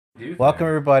Welcome,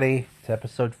 everybody, to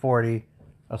episode 40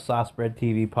 of Softspread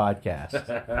TV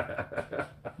Podcast.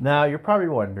 Now, you're probably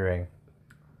wondering,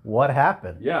 what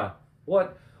happened? Yeah.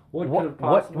 What could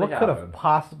have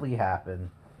possibly happened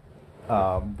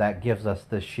that gives us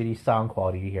the shitty sound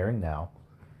quality you're hearing now?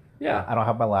 Yeah. I don't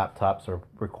have my laptop, so I'm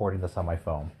recording this on my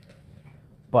phone.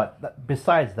 But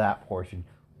besides that portion,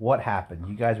 what happened?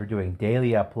 You guys were doing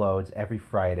daily uploads every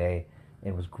Friday.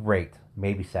 It was great.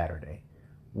 Maybe Saturday.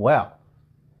 Well,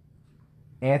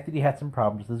 Anthony had some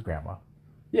problems with his grandma.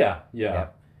 Yeah.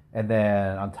 And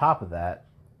then on top of that,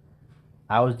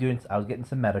 I was getting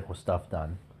some medical stuff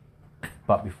done.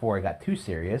 But before I got too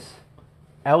serious,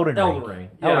 Elden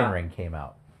Ring came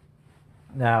out.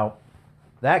 Now,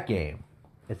 that game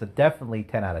is a definitely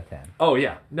 10 out of 10. Oh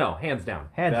yeah, no, hands down.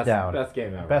 Best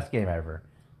game ever. Best game ever.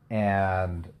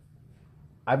 And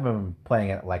I've been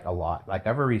playing it like a lot. Like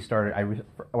I've already started.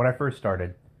 When I first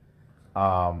started,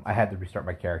 I had to restart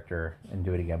my character and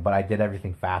do it again. But I did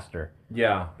everything faster.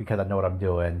 Yeah. Because I know what I'm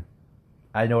doing.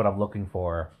 I know what I'm looking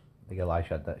for to get a lot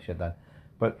of shit done.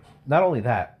 But not only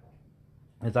that,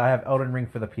 is I have Elden Ring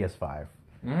for the PS5.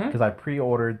 Because I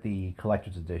pre-ordered the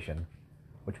collector's edition,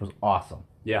 which was awesome.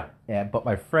 Yeah. But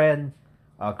my friend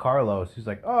Carlos, who's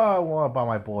like, oh, I want to buy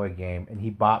my boy a game, and he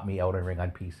bought me Elden Ring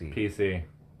on PC.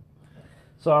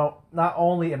 So not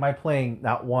only am I playing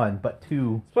not one but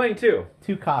two. It's playing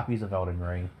two copies of Elden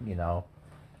Ring, you know.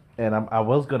 And I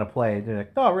was gonna play. They're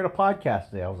like, "Oh, we're gonna podcast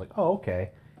today." I was like, "Oh,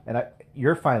 okay." And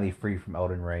you're finally free from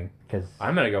Elden Ring because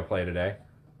I'm gonna go play today.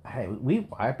 Hey,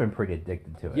 I've been pretty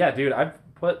addicted to it. Yeah, dude. I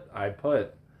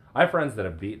have friends that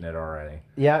have beaten it already.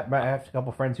 Yeah, I have a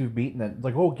couple friends who've beaten it. It's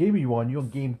like, "Oh, game you on? You on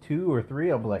game 2 or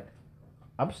 3?" I'm like,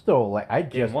 I'm still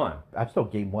like, game 1. I'm still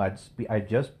game 1. I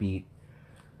just beat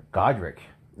Godric.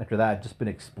 After that, I've just been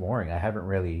exploring. I haven't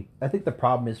really. I think the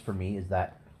problem is for me is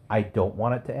that I don't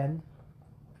want it to end.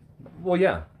 Well,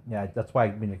 yeah. Yeah, that's why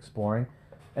I've been exploring.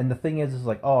 And the thing is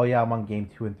like, oh yeah, I'm on game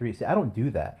 2 and 3. See, I don't do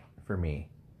that for me.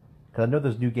 Because I know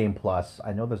there's New Game Plus.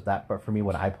 I know there's that. But for me,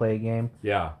 when I play a game,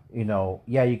 yeah, you know,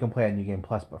 yeah, you can play on New Game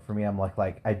Plus. But for me, I'm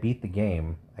like I beat the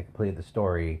game. I completed the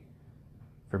story.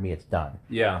 For me, it's done.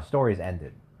 Yeah. The story's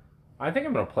ended. I think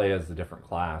I'm going to play as a different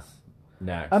class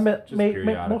next. I mean,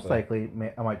 most likely,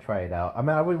 I might try it out. I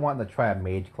mean, I would want to try a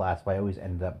mage class, but I always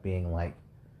ended up being like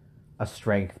a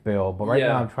strength build. But right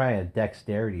now, I'm trying a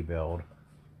dexterity build,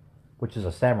 which is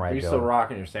a samurai build. Are you still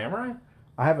rocking your samurai?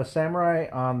 I have a samurai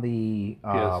on the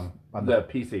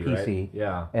PC, right?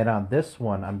 Yeah. And on this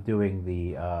one, I'm doing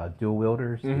the dual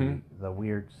wielders, the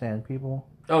weird sand people.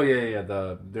 Oh yeah.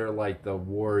 They're like the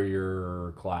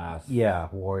warrior class. Yeah,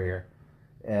 warrior,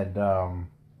 and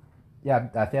yeah,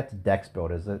 I think that's a dex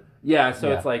build, is it? Yeah,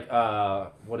 so it's like,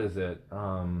 what is it?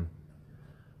 So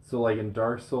like in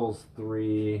Dark Souls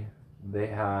 3, they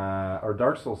have, or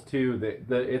Dark Souls 2,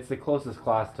 it's the closest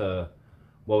class to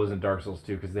what was in Dark Souls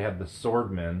 2, because they had the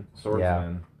swordsman.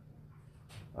 Yeah.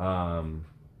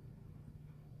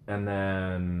 And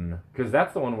then, because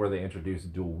that's the one where they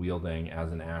introduced dual wielding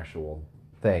as an actual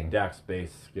thing,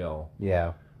 dex-based skill.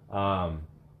 Yeah.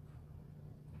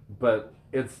 But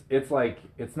it's like,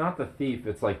 it's not the thief,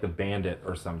 it's like the bandit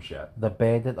or some shit. The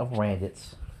bandit of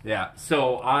Randits. Yeah.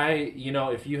 So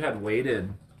if you had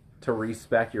waited to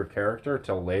respec your character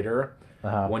till later,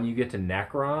 when you get to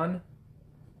Necron,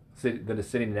 the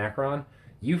city Necron,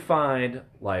 you find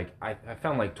I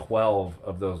found like 12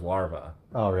 of those larvae.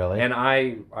 Oh, really? And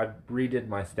I redid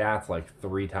my stats like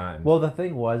 3 times. Well, the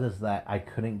thing is that I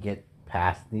couldn't get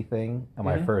past anything in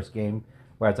my first game.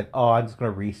 Where I was like, oh, I'm just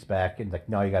going to respec. And like,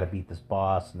 no, you got to beat this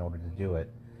boss in order to do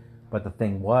it. But the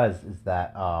thing is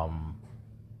that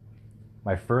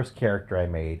my first character I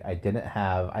made, I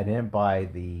didn't buy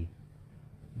the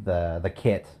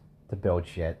kit to build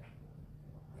shit.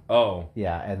 Oh.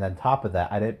 Yeah, and then top of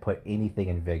that, I didn't put anything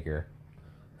in vigor.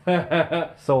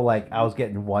 So like, I was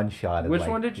getting one shot. Which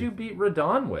one did you beat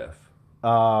Radon with?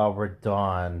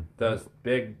 Radon. The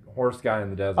big horse guy in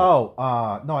the desert. Oh,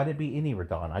 no, I didn't beat any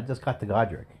Radon. I just got to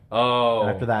Godric. Oh.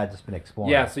 And after that, I've just been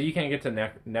exploring. Yeah, so you can't get to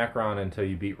Necron until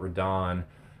you beat Radon.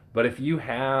 But if you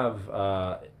have,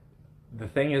 the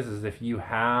thing is if you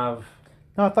have...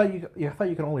 No, I thought you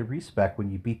could only respec when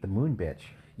you beat the moon bitch.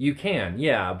 You can,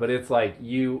 yeah, but it's like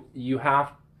you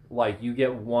have, like, you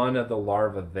get one of the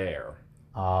larvae there.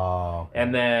 Oh. Okay.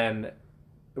 And then...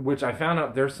 Which I found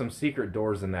out there's some secret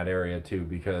doors in that area too,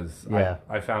 because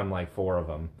I found like 4 of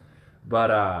them. But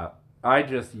I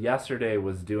just yesterday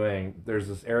was there's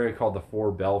this area called the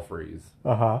 4 Belfries.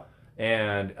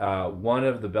 And one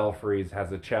of the Belfries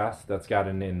has a chest that's got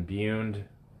an imbued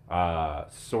a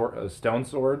stone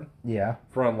sword. Yeah.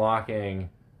 For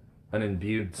unlocking an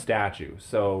imbued statue.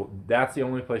 So that's the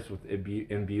only place with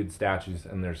imbued statues,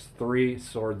 and there's 3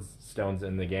 sword stones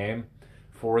in the game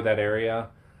for that area.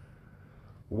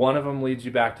 One of them leads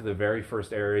you back to the very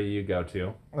first area you go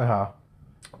to.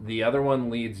 The other one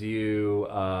leads you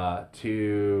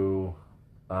to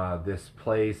this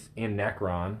place in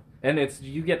Necron, and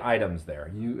you get items there.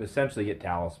 You essentially get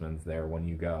talismans there when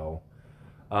you go.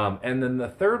 And then the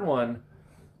third one,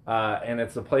 and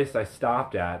it's a place I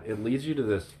stopped at. It leads you to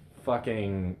this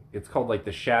fucking. It's called like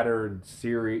the Shattered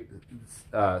City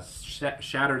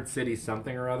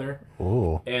something or other.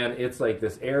 Ooh. And it's like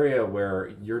this area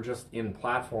where you're just in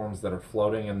platforms that are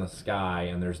floating in the sky,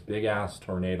 and there's big ass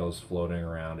tornadoes floating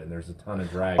around, and there's a ton of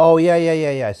dragons. Oh yeah.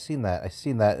 I seen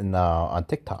that in on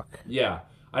TikTok. Yeah,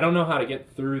 I don't know how to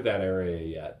get through that area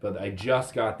yet, but I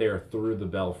just got there through the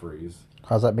belfries.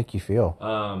 How's that make you feel?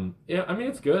 Yeah, I mean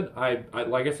it's good. I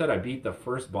like I said, I beat the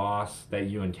first boss that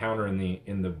you encounter in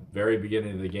the very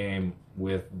beginning of the game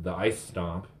with the ice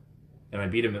stomp, and I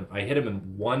beat him. I hit him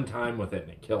in one time with it,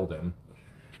 and it killed him.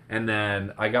 And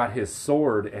then I got his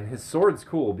sword, and his sword's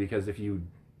cool because if you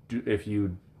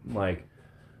like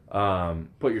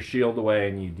put your shield away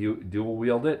and you dual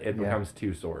wield it, it becomes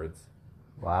 2 swords.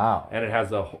 Wow! And it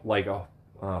has a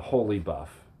holy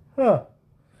buff. Huh.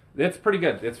 It's pretty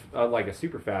good. It's like a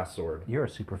super fast sword. You're a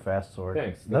super fast sword.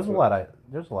 Thanks. There's a lot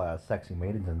of sexy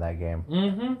maidens in that game.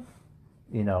 Mm-hmm.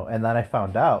 You know, and then I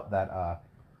found out that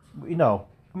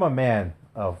I'm a man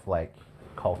of like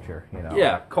culture. You know.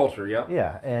 Yeah, culture. Yeah.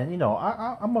 Yeah, and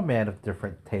I'm a man of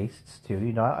different tastes too.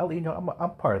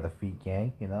 I'm part of the feet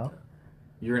gang. You know.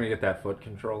 You're gonna get that foot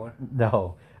controller?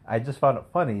 No, I just found it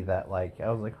funny that I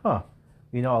was like, huh,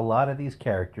 a lot of these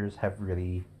characters have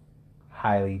really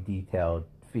highly detailed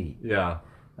feet. Yeah.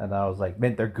 And I was like,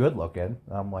 man, they're good looking.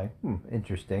 And I'm like,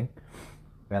 interesting.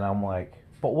 And I'm like,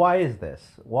 but why is this?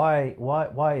 Why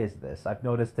is this? I've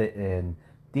noticed it in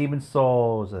Demon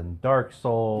Souls and Dark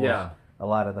Souls. Yeah. A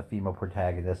lot of the female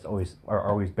protagonists are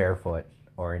always barefoot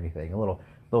or anything. A little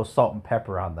salt and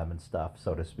pepper on them and stuff,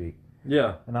 so to speak.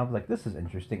 Yeah. And I was like, this is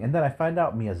interesting. And then I find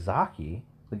out Miyazaki,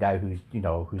 the guy who's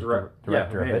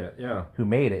director of it, who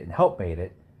made it and helped made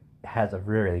it, has a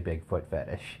really big foot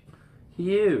fetish.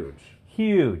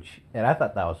 Huge. And I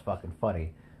thought that was fucking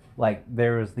funny. Like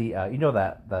there was the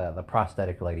the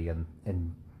prosthetic lady in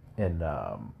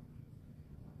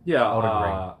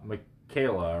Michaela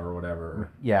or whatever.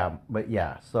 Yeah, but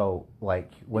yeah. So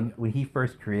like when he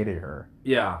first created her,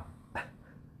 yeah,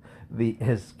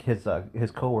 his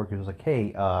coworker was like,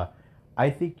 hey, I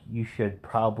think you should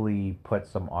probably put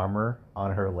some armor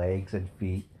on her legs and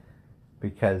feet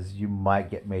because you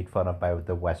might get made fun of by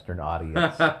the Western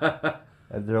audience.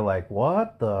 And they're like,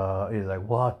 what? He's like,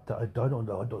 what? I don't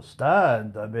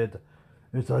understand. I mean,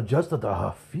 it's just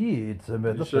the feet. I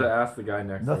mean, you should have asked the guy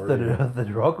next door.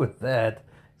 Nothing wrong with that.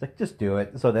 It's like, just do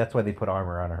it. So that's why they put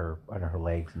armor on her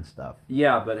legs and stuff.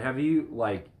 Yeah, but have you,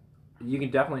 you can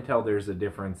definitely tell there's a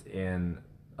difference in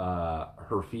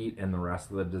her feet and the rest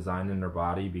of the design in her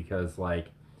body because,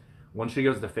 when she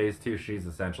goes to phase 2, she's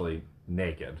essentially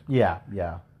naked. Yeah.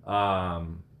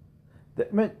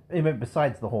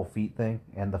 Besides the whole feet thing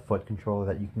and the foot controller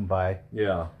that you can buy,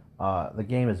 the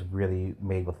game is really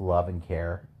made with love and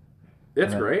care.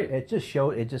 It's great. It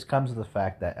just comes to the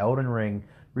fact that Elden Ring,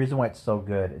 reason why it's so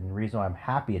good, and the reason why I'm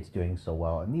happy it's doing so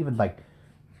well, and even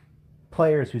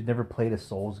players who's never played a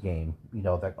Souls game,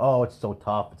 they're like, oh, it's so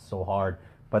tough, it's so hard,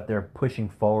 but they're pushing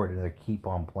forward and they keep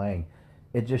on playing.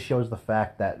 It just shows the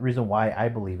fact that reason why I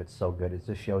believe it's so good. It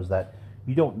just shows that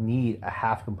you don't need a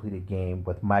half-completed game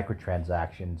with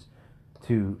microtransactions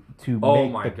to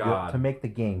make the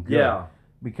game good. Yeah.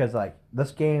 Because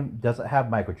this game doesn't have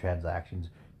microtransactions.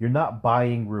 You're not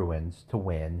buying ruins to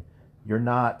win. You're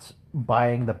not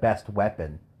buying the best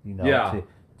weapon, to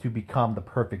become the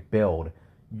perfect build.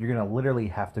 You're gonna literally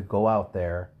have to go out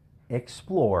there,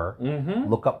 explore,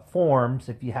 look up forums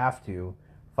if you have to,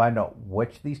 find out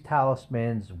which of these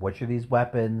talismans, which of these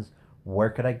weapons, where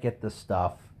could I get this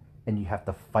stuff. And you have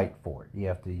to fight for it. You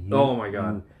have to. Oh my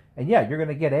god! And yeah, you're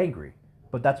gonna get angry,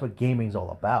 but that's what gaming's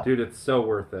all about. Dude, it's so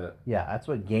worth it. Yeah, that's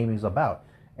what gaming's about.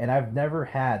 And I've never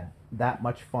had that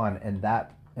much fun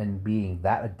and being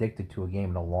that addicted to a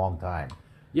game in a long time.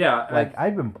 Yeah,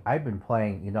 I've been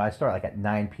playing. I start at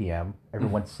 9 p.m.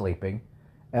 Everyone's sleeping,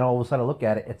 and all of a sudden I look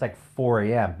at it. It's 4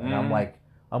 a.m. and I'm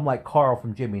like Carl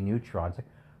from Jimmy Neutron. It's like,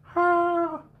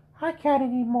 I can't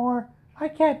anymore. I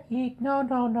can't eat.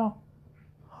 No.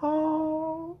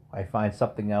 Oh, I find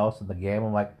something else in the game.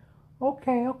 I'm like,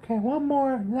 okay, one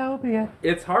more, that'll be it.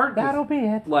 It's hard. That'll be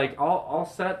it. I'll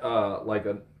set a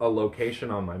location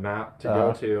on my map to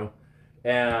go to,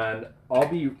 and I'll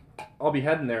be I'll be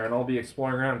heading there and I'll be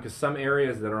exploring around because some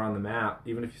areas that are on the map,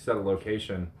 even if you set a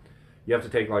location, you have to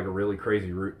take like a really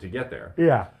crazy route to get there.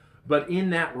 Yeah. But in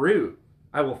that route,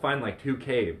 I will find like 2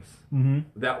 caves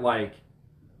that like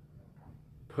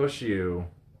push you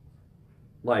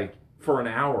like for an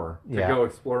hour to go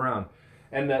explore around.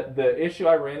 And the issue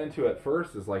I ran into at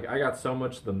first is like I got so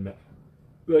much of the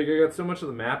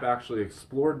map actually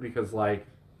explored because like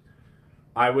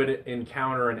I would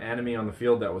encounter an enemy on the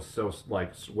field that was so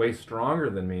like way stronger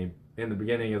than me in the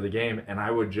beginning of the game, and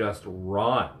I would just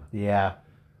run. Yeah.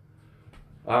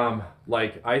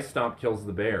 Like Ice Stomp kills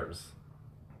the bears.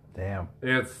 Damn.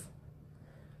 It's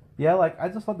like I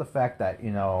just love the fact that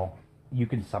you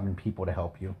can summon people to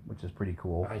help you, which is pretty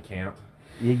cool. I can't.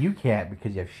 Yeah, you can't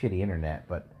because you have shitty internet,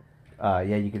 but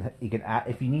you can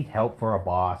if you need help for a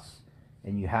boss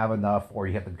and you have enough, or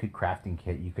you have the good crafting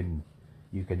kit, you can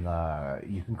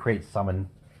create summons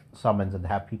and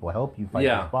have people help you fight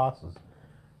these bosses.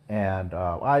 And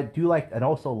I do like and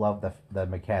also love the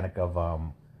mechanic of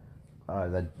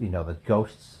the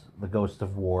ghosts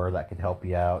of war that can help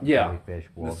you out. Yeah, fish,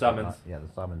 wolves, the summons. The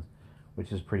summons,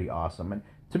 which is pretty awesome. And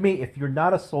to me, if you're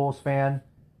not a Souls fan,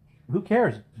 who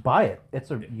cares? Buy it.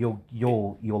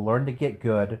 You'll learn to get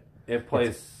good. It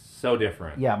plays so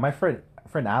different. Yeah, my friend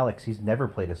Alex, he's never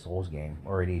played a Souls game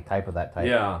or any type of that type.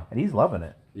 Yeah, and he's loving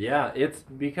it. Yeah, it's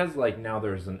because like now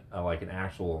there's an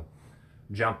actual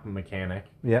jump mechanic.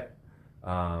 Yep.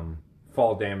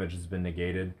 Fall damage has been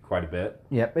negated quite a bit.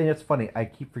 Yep, and it's funny. I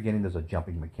keep forgetting there's a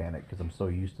jumping mechanic because I'm so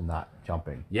used to not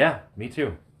jumping. Yeah, me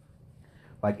too.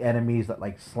 Like enemies that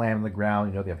like slam the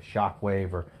ground, they have a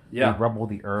shockwave or they rumble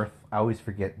the earth. I always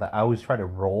forget that. I always try to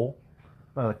roll.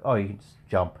 But I'm like, oh, you can just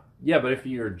jump. Yeah, but if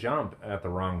you jump at the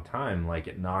wrong time, like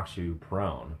it knocks you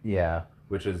prone. Yeah.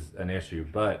 Which is an issue.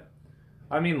 But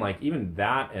I mean, like even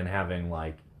that and having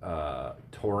like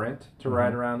torrent to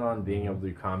ride around on, being able to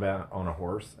do combat on a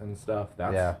horse and stuff.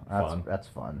 That's fun. That's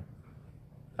fun.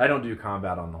 I don't do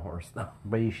combat on the horse though.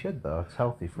 But you should though. It's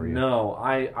healthy for you. No,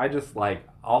 I just like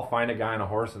I'll find a guy on a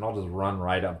horse and I'll just run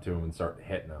right up to him and start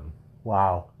hitting him.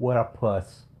 Wow, what a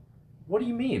puss. What do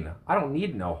you mean? I don't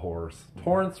need no horse.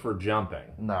 Torrents for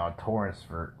jumping. No, torrents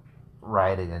for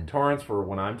riding and torrents for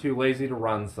when I'm too lazy to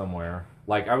run somewhere.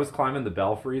 Like I was climbing the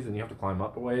belfries and you have to climb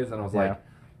up a ways, and I was like,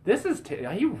 this is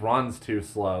he runs too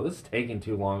slow. This is taking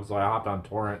too long. So I hopped on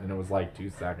torrent and it was like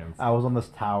 2 seconds. I was on this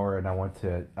tower and I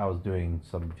was doing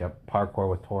some parkour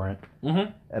with torrent,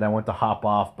 and I went to hop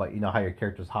off, but you know how your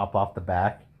characters hop off the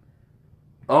back.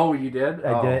 Oh, you did?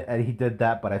 I did, and he did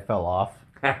that, but I fell off.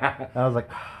 I was like,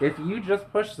 if you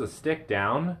just push the stick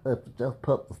down, just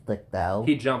put the stick down,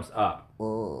 he jumps up.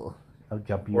 Oh, I'll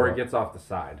jump you. Or up. It gets off the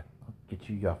side. I'll get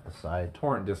you off the side.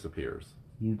 Torrent disappears.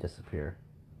 You disappear.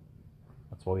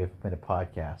 That's why we have to make a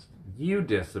podcast. You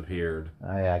disappeared.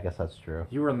 Yeah, I guess that's true.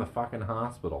 You were in the fucking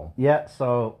hospital. Yeah.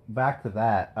 So back to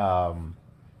that. I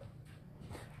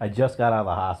just got out of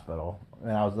the hospital,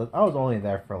 and I was only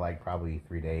there for like probably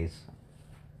 3 days.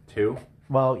 2?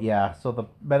 Well, yeah. So the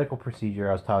medical procedure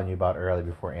I was telling you about earlier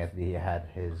before Anthony had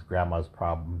his grandma's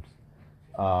problems.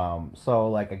 So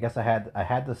like I guess I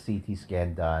had the CT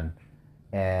scan done,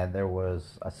 and there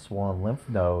was a swollen lymph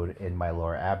node in my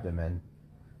lower abdomen.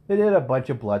 They did a bunch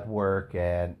of blood work,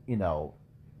 and no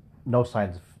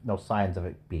signs of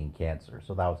it being cancer.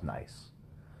 So that was nice.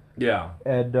 Yeah.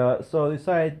 And so they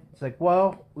decided, it's like,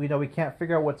 well, we can't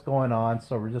figure out what's going on,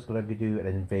 so we're just going to do an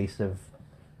invasive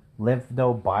lymph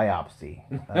node biopsy.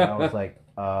 And I was like,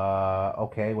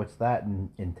 okay, what's that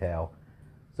entail?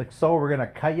 It's like, so we're going to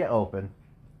cut you open,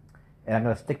 and I'm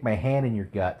going to stick my hand in your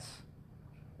guts,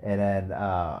 and then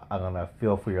I'm going to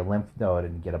feel for your lymph node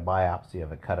and get a biopsy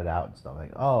of it, cut it out and stuff.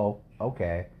 Like, oh,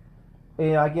 okay.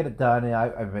 And, I get it done,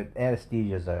 and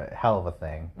anesthesia is a hell of a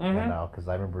thing, because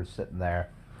I remember sitting there.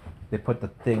 They put the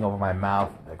thing over my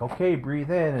mouth, like, okay,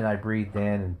 breathe in, and I breathed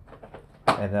in,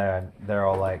 and then they're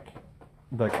all like,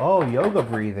 oh, yoga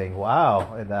breathing,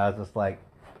 wow. And I was just like,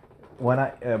 when I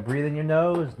breathe in your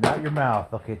nose, not your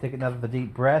mouth. Okay, take another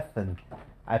deep breath, and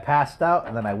I passed out,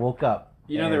 and then I woke up.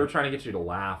 They were trying to get you to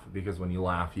laugh, because when you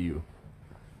laugh, you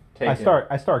I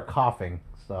start coughing,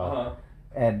 so,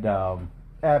 and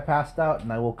I passed out,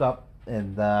 and I woke up,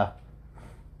 and I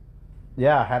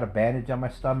had a bandage on my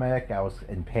stomach. I was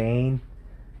in pain,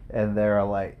 and they're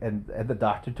like, and the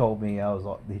doctor told me,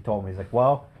 he's like,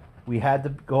 well, we had to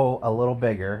go a little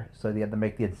bigger, so he had to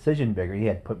make the incision bigger. He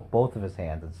had put both of his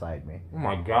hands inside me. Oh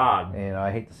my God! And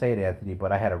I hate to say it, Anthony,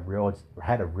 but I had a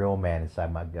real man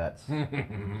inside my guts.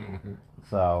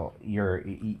 So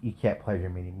you can't pleasure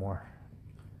me anymore.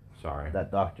 Sorry.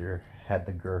 That doctor had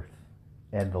the girth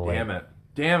and the length.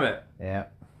 Damn it! Yeah.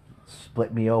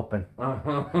 split me open.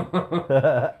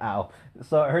 Ow.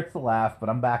 So it hurts to laugh, but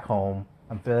I'm back home.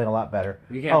 I'm feeling a lot better.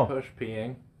 You can't push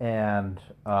peeing. And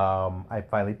I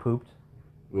finally pooped.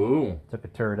 Ooh. Took a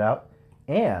turd out.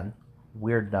 And,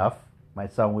 weird enough,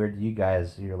 might sound weird to you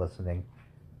guys who are listening,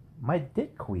 my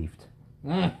dick queefed.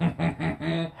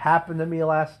 Happened to me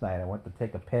last night. I went to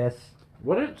take a piss.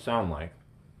 What did it sound like?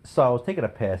 So I was taking a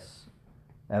piss,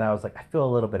 and I was like, I feel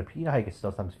a little bit of pee. You know how you can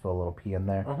still sometimes feel a little pee in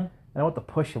there? Uh-huh. And I went to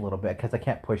push a little bit, because I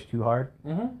can't push too hard.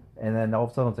 Mm-hmm. And then all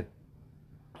of a sudden, I was like,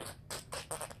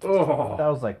 oh. I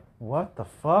was like, what the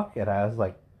fuck? And I was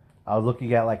like, I was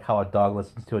looking at like how a dog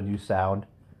listens to a new sound.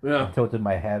 Yeah. I tilted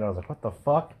my head. I was like, what the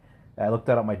fuck? And I looked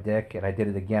down at my dick, and I did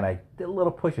it again. I did a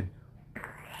little push,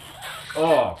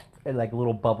 and like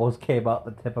little bubbles came out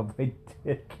the tip of my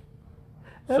dick.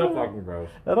 So fucking gross.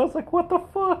 And I was like, what the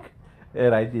fuck?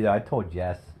 And I told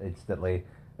Jess instantly.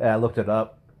 And I looked it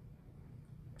up.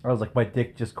 I was like, my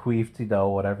dick just queefed,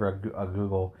 whatever, on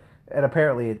Google. And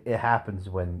apparently it happens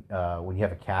when you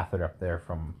have a catheter up there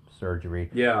from surgery.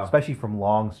 Yeah. Especially from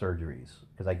long surgeries.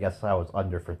 Because I guess I was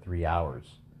under for 3 hours.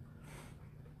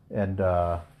 And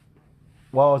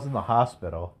while I was in the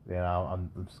hospital,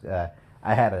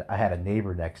 I had a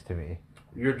neighbor next to me.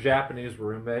 Your Japanese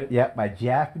roommate? Yep, my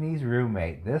Japanese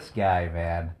roommate. This guy,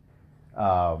 man.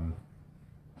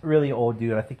 Really old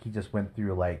dude. I think he just went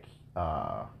through like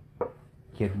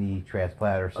kidney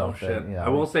transplant or something. Oh, shit. I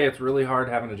will say it's really hard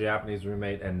having a Japanese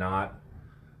roommate and not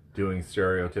doing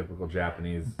stereotypical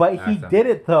Japanese But accent. he did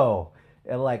it though.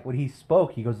 And like when he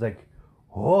spoke, he goes like,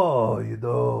 "Oh,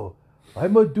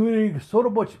 I'm doing so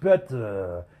much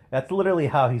better." That's literally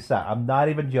how he sounded. I'm not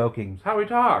even joking. It's how he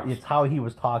talks. It's how he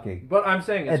was talking. But I'm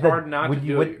saying it's hard not to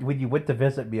do it. When you went to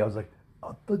visit me, I was like,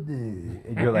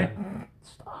 and you're like,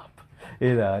 stop.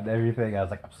 And everything. I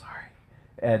was like, I'm sorry.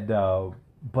 And,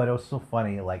 but it was so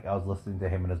funny. Like, I was listening to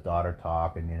him and his daughter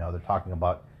talk, and, they're talking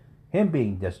about him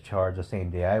being discharged the same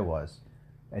day I was.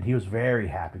 And he was very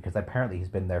happy because apparently he's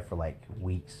been there for like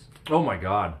weeks. Oh my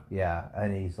God. Yeah.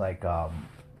 And he's like, oh.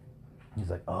 He's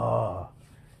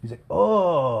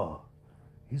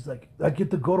like, I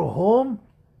get to go to home?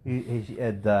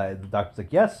 And the doctor's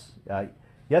like, yes,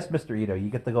 Mr. Ito, you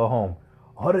get to go home.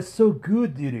 Oh, that's so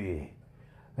good, dude.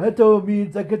 That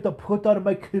means I get to put on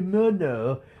my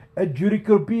kimono and drink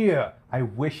a beer. I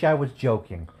wish I was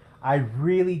joking. I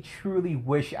really, truly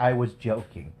wish I was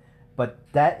joking. But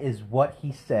that is what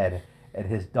he said. And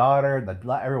his daughter,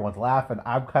 everyone's laughing.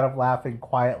 I'm kind of laughing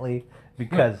quietly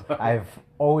because I've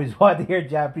always wanted to hear a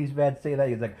Japanese man say that.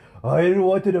 He's like, I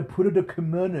wanted to put in a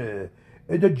kimono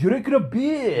and drink a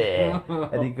beer.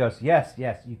 And he goes, yes,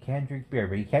 you can drink beer,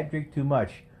 but you can't drink too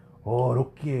much. Oh,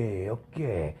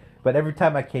 okay. But every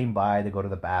time I came by to go to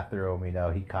the bathroom, he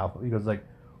goes like,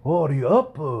 oh, are you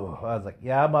up? I was like,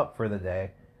 yeah, I'm up for the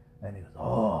day. And he goes,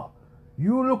 oh,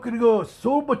 you looking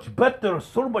so much better,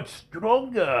 so much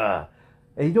stronger.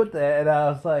 And he did that, and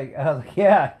I was like,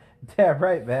 yeah, damn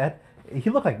right, man. He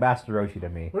looked like Master Roshi to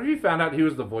me. What if you found out he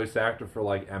was the voice actor for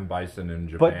like M. Bison in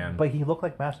Japan? But he looked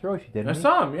like Master Roshi, didn't he? I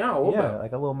saw him, yeah, a little bit.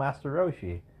 Like a little Master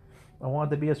Roshi. I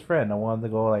wanted to be his friend. I wanted to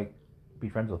go like be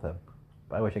friends with him.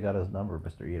 But I wish I got his number,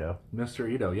 Mr. Ito. Mr.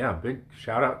 Ito, yeah, big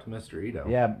shout out to Mr. Ito.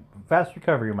 Yeah, fast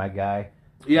recovery, my guy.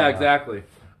 Yeah, exactly.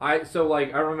 I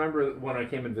remember when I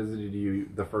came and visited you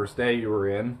the first day you were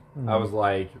in. Mm-hmm. I was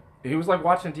like, he was like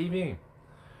watching TV.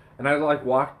 And I like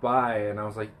walked by and I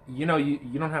was like, you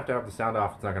don't have to have the sound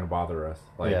off. It's not going to bother us.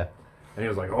 Like, yeah. And he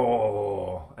was like,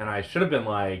 oh. And I should have been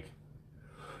like,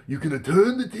 you can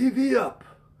turn the TV up.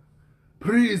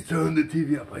 Please turn the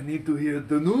TV up. I need to hear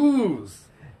the news.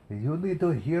 You need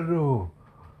to hear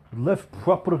left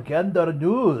propaganda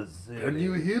news. Can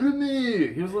you hear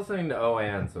me? He was listening to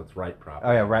ON, so it's right propaganda.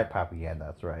 Oh, yeah, right propaganda.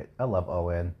 That's right. I love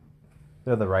ON.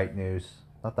 They're the right news.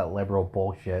 Not that liberal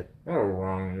bullshit. They're the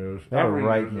wrong news. They're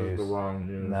right news. Is the wrong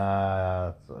news.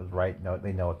 Nah, it's right. No,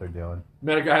 they know what they're doing.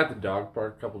 Met a guy at the dog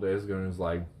park a couple days ago, and he was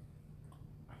like,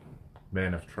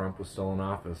 "Man, if Trump was still in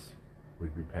office,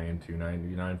 we'd be paying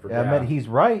 $2.99 for gas." I mean, he's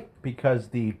right because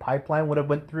the pipeline would have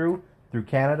went through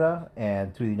Canada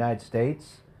and to the United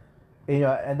States.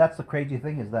 And that's the crazy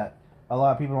thing is that a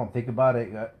lot of people don't think about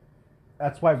it.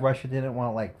 That's why Russia didn't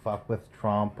want to like fuck with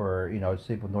Trump or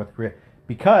sleep with North Korea.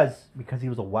 Because he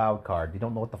was a wild card. You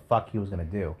don't know what the fuck he was going to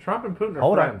do. Trump and Putin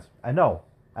are friends. I know.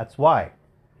 That's why.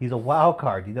 He's a wild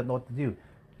card. He doesn't know what to do.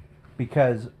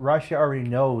 Because Russia already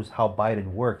knows how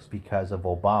Biden works because of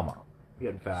Obama.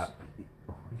 You're getting fat.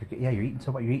 Yeah, you're eating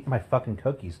so much. You're eating my fucking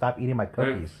cookies. Stop eating my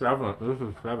cookies. It's 7. This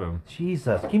is 7.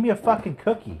 Jesus. Give me a fucking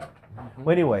cookie. Mm-hmm.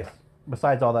 Well, anyways,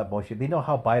 besides all that bullshit, they know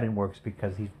how Biden works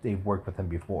because they've worked with him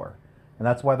before. And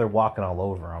that's why they're walking all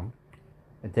over him.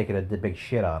 and taken a big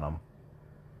shit on them.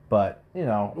 But, you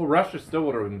know... Well, Russia still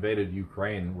would have invaded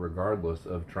Ukraine regardless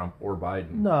of Trump or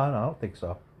Biden. No, I don't think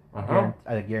so.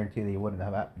 I guarantee they wouldn't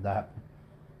have that.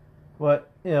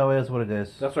 But, you know, it is what it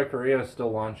is. That's why Korea is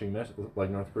still launching missiles. Like,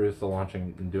 North Korea is still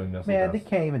launching and doing missiles. Man, they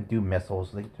can't even do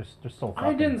missiles. They're so fucking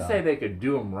I didn't dumb. say they could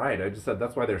do them right. I just said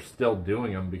that's why they're still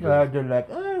doing them. Because they're like,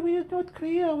 oh, we are North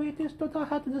Korea. We just don't know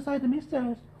how to design the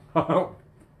missiles.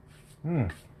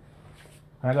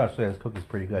 I gotta say, this cookie's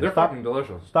pretty good. They're fucking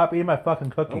delicious. Stop eating my fucking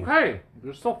cookies. Okay.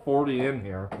 There's still 40 in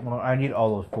here. Well, I need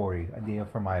all those 40. I need them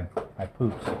for my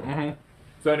poops. Mm-hmm.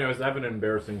 So anyways, I have an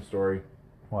embarrassing story.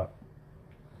 What?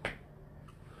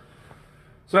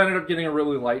 So I ended up getting a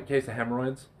really light case of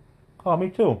hemorrhoids. Oh, me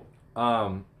too.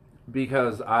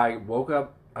 Because I woke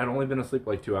up, I'd only been asleep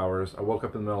like 2 hours. I woke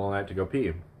up in the middle of the night to go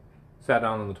pee. Sat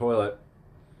down on the toilet.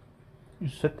 You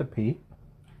sit to pee?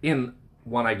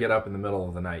 When I get up in the middle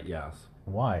of the night, yes.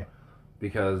 Why?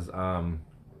 Because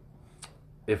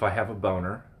if I have a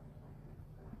boner,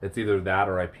 it's either that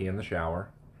or I pee in the shower.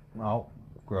 Oh,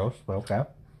 gross, but okay.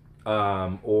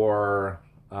 Or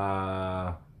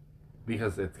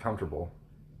because it's comfortable.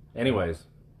 Anyways,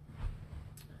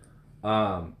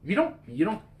 you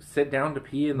don't sit down to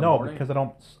pee in the morning? No, because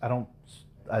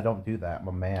I don't do that. I'm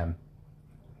a man.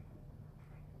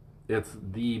 It's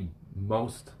the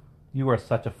most You are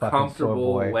such a fucking comfortable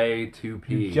soy boy. way to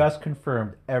pee. You just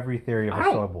confirmed every theory of a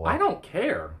soy boy. I don't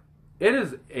care. It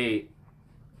is a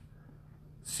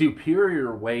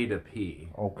superior way to pee.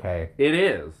 Okay. It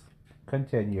is.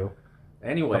 Continue.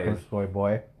 Anyways, fucking soy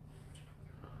boy.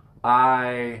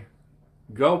 I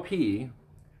go pee,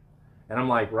 and I'm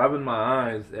like rubbing my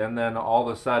eyes, and then all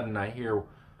of a sudden I hear,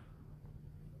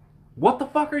 "What the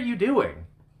fuck are you doing?"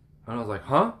 And I was like,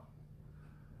 "Huh?"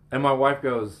 And my wife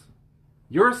goes,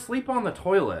 "You're asleep on the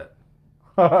toilet."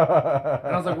 And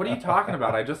I was like, "What are you talking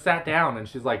about? I just sat down." And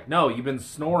she's like, "No, you've been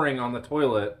snoring on the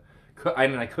toilet.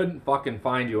 I couldn't fucking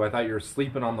find you. I thought you were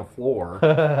sleeping on the floor."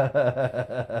 I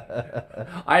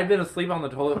had been asleep on the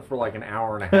toilet for like an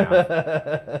hour and a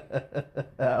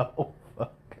half. Oh,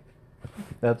 fuck.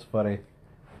 That's funny.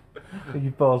 You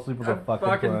fell asleep on the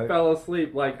fucking toilet. Fell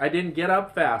asleep. Like, I didn't get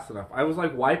up fast enough. I was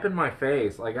like wiping my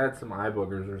face. Like, I had some eye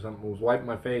boogers or something. I was wiping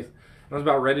my face. I was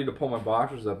about ready to pull my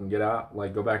boxers up and get out,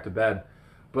 like go back to bed.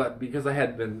 But because I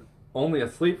had been only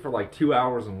asleep for like 2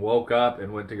 hours and woke up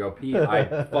and went to go pee,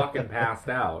 I fucking passed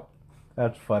out.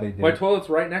 That's funny, dude. My toilet's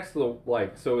right next to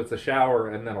so it's a shower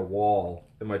and then a wall.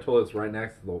 And my toilet's right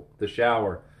next to the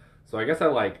shower. So I guess I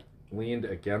like leaned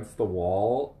against the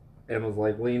wall and was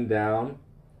like leaned down.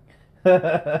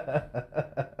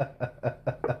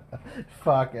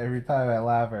 Fuck, every time I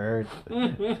laugh it hurts.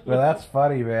 But that's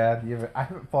funny, man. I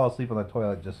haven't fallen asleep on the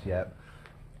toilet just yet.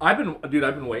 I've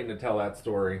been waiting to tell that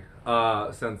story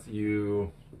since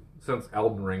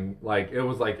Elden Ring. Like, it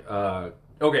was like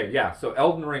okay, yeah, so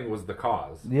Elden Ring was the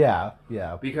cause. Yeah.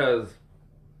 Because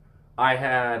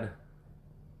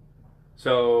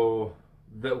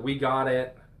we got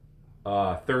it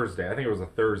Thursday. I think it was a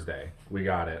Thursday we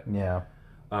got it. Yeah.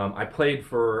 I played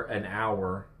for an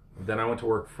hour. Then I went to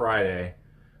work Friday,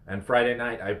 and Friday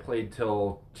night I played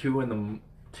till 2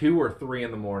 or 3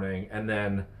 in the morning, and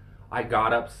then I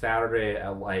got up Saturday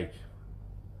at like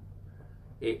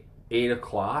 8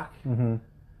 o'clock. Mm-hmm.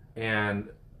 And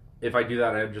if I do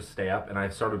that, I'd just stay up, and I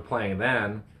started playing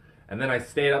then, and then I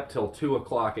stayed up till 2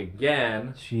 o'clock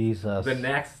again. Jesus. The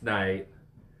next night,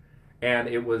 and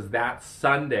it was that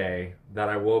Sunday that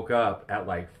I woke up at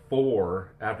like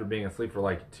 4 after being asleep for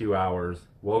like 2 hours.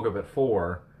 Woke up at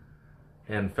 4.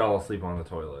 And fell asleep on the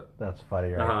toilet. That's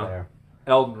funny right there.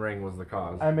 Elden Ring was the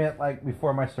cause. I mean, like,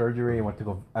 before my surgery, I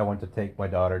went to take my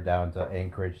daughter down to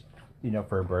Anchorage, for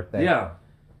her birthday. Yeah.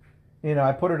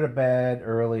 I put her to bed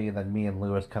early, and then me,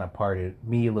 Lewis,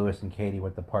 and Katie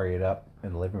went to party it up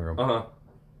in the living room. Uh-huh.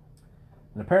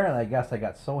 And apparently, I guess I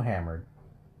got so hammered.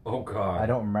 Oh, God. I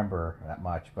don't remember that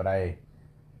much, but I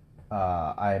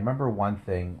remember one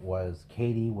thing was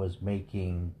Katie was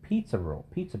making pizza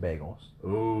bagels.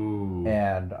 Ooh.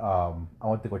 And I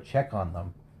went to go check on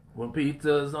them. When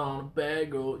pizza's on a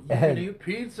bagel, you can eat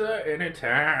pizza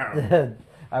anytime.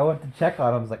 I went to check on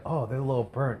them. I was like, oh, they're a little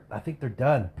burnt. I think they're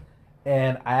done.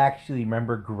 And I actually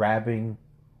remember grabbing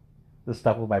the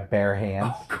stuff with my bare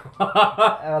hands.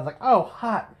 Oh, and I was like, oh,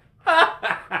 hot.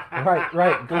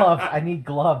 Right, gloves. I need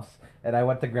gloves. And I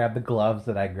went to grab the gloves,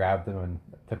 and I grabbed them and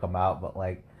took them out. But,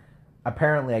 like,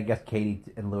 apparently, I guess Katie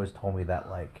and Lewis told me that,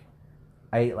 like,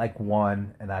 I ate, like,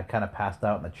 one, and I kind of passed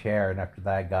out in the chair. And after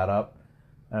that, I got up.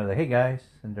 And I was like, hey, guys.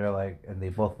 And they're like, and they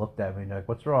both looked at me, and they're like,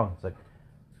 what's wrong? It's like,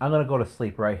 I'm going to go to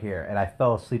sleep right here. And I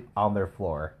fell asleep on their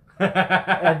floor.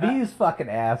 And these fucking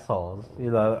assholes,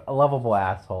 lovable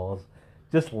assholes,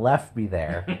 just left me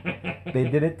there. They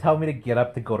didn't tell me to get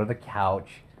up to go to the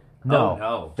couch. No,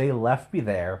 no. They left me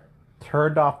there,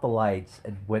 turned off the lights,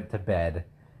 and went to bed.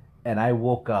 And I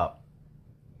woke up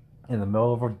in the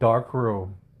middle of a dark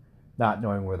room, not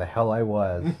knowing where the hell I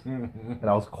was. And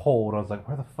I was cold. I was like,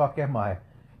 where the fuck am I?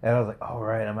 And I was like, oh,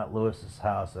 right, I'm at Lewis's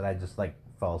house. And I just,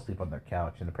 fell asleep on their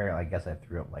couch. And apparently, I guess I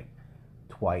threw up,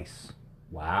 twice.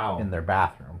 Wow. In their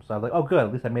bathroom. So I was like, oh, good.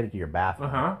 At least I made it to your bathroom.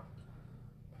 Uh-huh.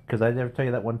 Because I never tell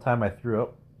you that one time I threw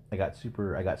up. I got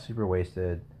super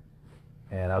wasted.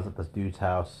 And I was at this dude's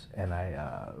house. And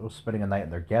I was spending a night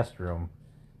in their guest room.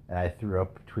 And I threw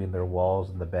up between their walls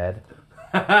and the bed.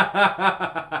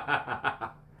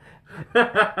 And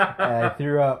I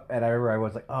threw up, and I remember I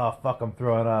was like, oh, fuck, I'm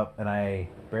throwing up. And I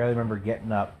barely remember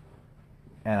getting up,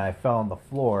 and I fell on the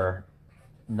floor,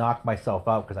 knocked myself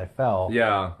out because I fell.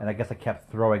 Yeah. And I guess I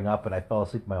kept throwing up, and I fell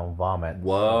asleep in my own vomit.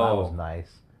 Whoa. So that was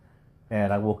nice.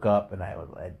 And I woke up, and I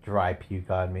had dry puke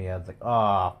on me. I was like,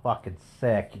 oh, fucking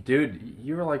sick. Dude,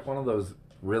 you were like one of those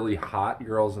really hot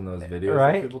girls in those videos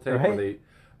that people take where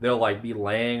they'll be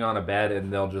laying on a bed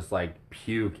and they'll just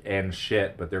puke and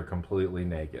shit, but they're completely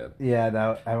naked. Yeah,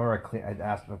 no, I remember I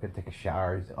asked him if I could take a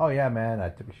shower. He said, oh yeah, man, I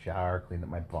took a shower, cleaned up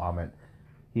my vomit.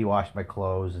 He washed my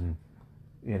clothes, and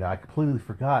I completely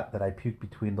forgot that I puked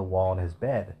between the wall and his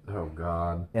bed. Oh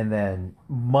God. And then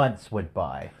months went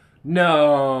by.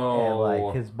 No.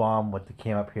 And his mom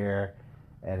came up here,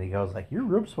 and he goes your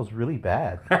room smells really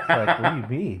bad. It's like, what do you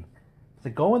mean? It's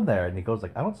like, go in there. And he goes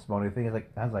I don't smell anything. I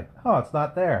was like, oh, it's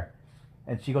not there.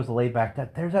 And she goes to lay back down.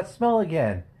 There's that smell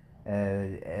again.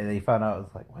 And he found out, it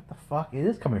was like, what the fuck? It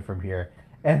is coming from here.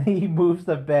 And he moves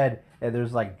the bed, and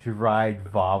there's dried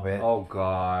vomit. Oh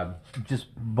God. Just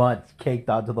months caked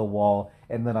onto the wall.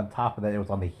 And then on top of that, it was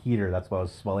on the heater. That's why it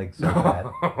was smelling so bad.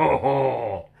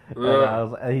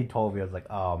 And he told me, I was like,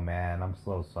 oh man, I'm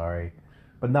so sorry.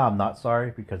 But no, I'm not sorry,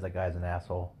 because that guy's an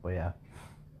asshole. But yeah.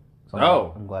 So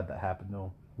I'm glad that happened,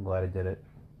 though. I'm glad I did it.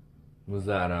 Was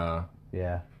that,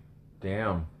 Yeah.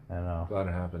 Damn. I know. Glad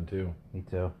it happened, too. Me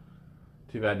too.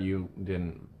 Too bad you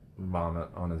didn't vomit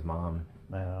on his mom.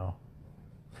 I know.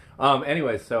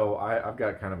 Anyway, so I've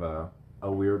got kind of a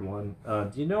weird one.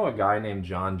 Do you know a guy named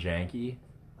John Janke?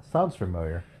 Sounds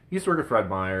familiar. He used to work at Fred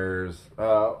Meyer's.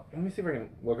 Let me see if I can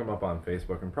look him up on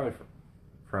Facebook. I'm probably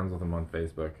friends with him on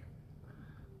Facebook.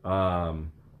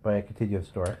 But I continue the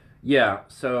story. Yeah,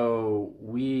 so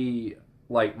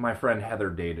my friend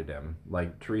Heather dated him.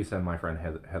 Teresa and my friend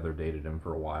Heather dated him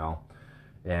for a while.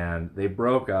 And they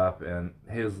broke up, and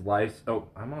his life's... Oh,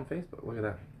 I'm on Facebook. Look at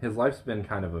that. His life's been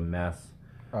kind of a mess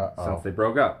since they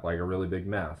broke up. A really big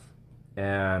mess.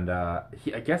 And I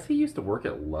guess he used to work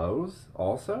at Lowe's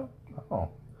also. Oh.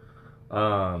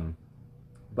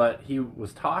 But he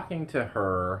was talking to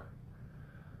her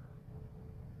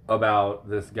about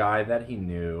this guy that he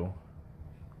knew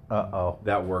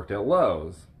that worked at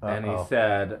Lowe's. And he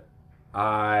said,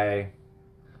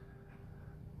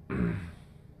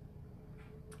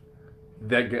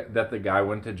 that the guy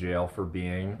went to jail for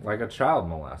being a child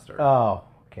molester. Oh,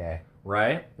 okay.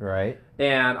 Right? Right.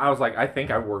 And I was like, I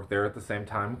think I worked there at the same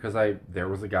time, because there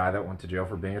was a guy that went to jail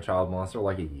for being a child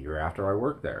molester a year after I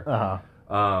worked there. Uh-huh.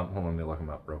 Hold on, let me look him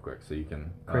up real quick so you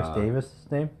can... Chris Davis'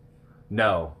 name?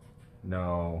 No.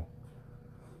 Because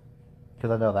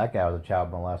I know that guy was a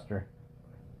child molester.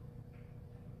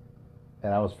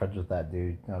 And I was friends with that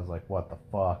dude. And I was like, what the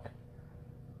fuck?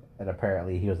 And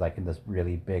apparently he was in this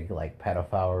really big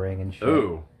pedophile ring and shit.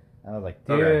 Ooh. And I was like,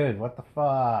 dude, what the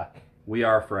fuck? We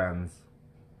are friends.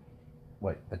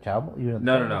 What, the child?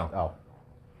 No. Oh.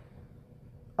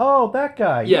 Oh, that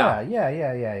guy. Yeah.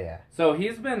 Yeah. So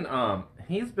he's been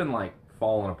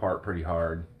falling apart pretty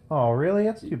hard. Oh, really?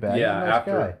 That's too bad. Yeah, he's a nice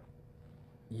guy.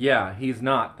 Yeah, he's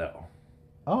not though.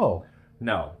 Oh.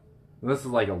 No. This is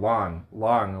a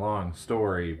long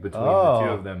story between the two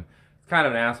of them. It's kind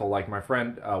of an asshole. My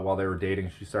friend, while they were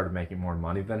dating, she started making more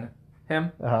money than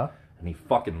him. Uh-huh. And he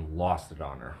fucking lost it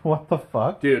on her. What the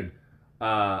fuck? Dude,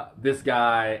 this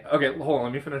guy... Okay, hold on.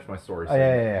 Let me finish my story.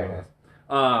 Yeah.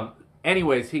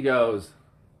 Anyways, he goes,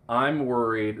 I'm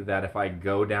worried that if I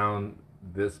go down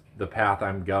the path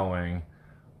I'm going,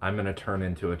 I'm going to turn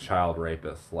into a child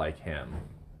rapist like him.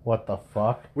 What the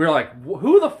fuck? We were like,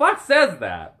 who the fuck says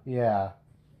that? Yeah.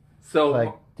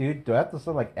 So... dude, do I have to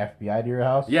send FBI to your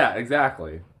house? Yeah,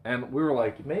 exactly. And we were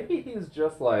like, maybe he's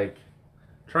just trying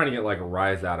to get a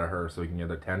rise out of her so he can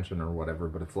get attention or whatever,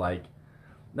 but it's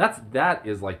that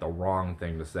is the wrong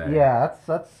thing to say. Yeah,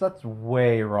 that's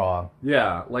way wrong.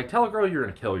 Yeah, tell a girl you're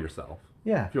gonna kill yourself.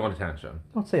 Yeah. If you want attention.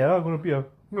 Don't say, I'm gonna be a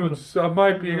I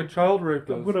might be a child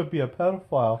rapist. I'm gonna be a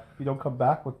pedophile if you don't come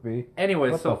back with me.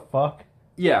 Anyway, what the fuck?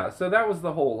 Yeah, so that was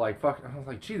the whole like fuck. I was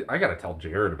like, geez, I gotta tell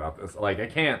Jared about this. Like, I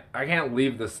can't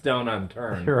leave the stone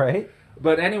unturned. Right.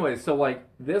 But anyway, so like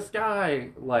this guy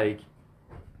like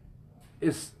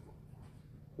is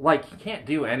like he can't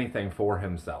do anything for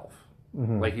himself.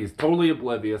 Mm-hmm. Like he's totally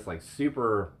oblivious. Like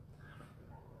super.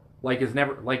 Like is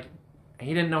never like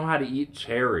he didn't know how to eat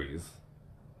cherries.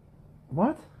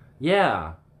 What?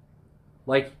 Yeah.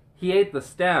 Like, he ate the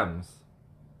stems.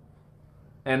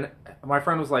 And my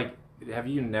friend was like, have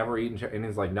you never eaten cherries? And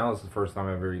he's like, no, this is the first time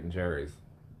I've ever eaten cherries.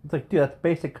 It's like, dude, that's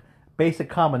basic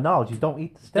common knowledge. You don't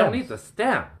eat the stems. Don't eat the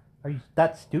stem. Are you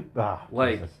that stupid? Oh,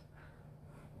 like, Jesus.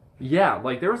 Yeah,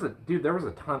 like, there was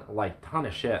a ton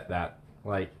of shit that,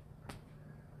 like,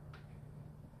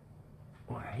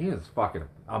 he is fucking,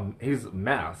 he's a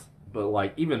mess. But,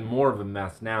 like, even more of a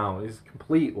mess now. He's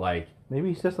complete, like... Maybe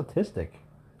he's just autistic.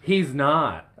 He's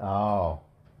not. Oh.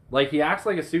 Like, he acts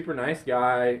like a super nice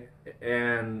guy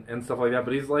and stuff like that,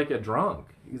 but he's, like, a drunk.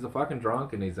 He's a fucking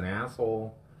drunk, and he's an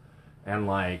asshole. And,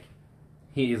 like,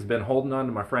 he's been holding on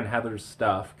to my friend Heather's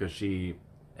stuff because she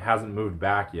hasn't moved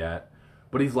back yet.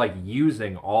 But he's, like,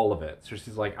 using all of it. So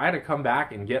she's like, I had to come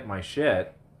back and get my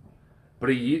shit.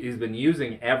 But he's been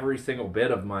using every single bit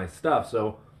of my stuff,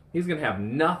 so... He's going to have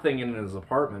nothing in his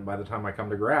apartment by the time I come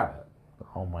to grab it.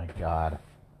 Oh, my God.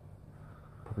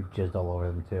 Probably jizzed all over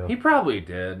them, too. He probably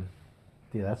did.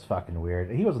 Dude, that's fucking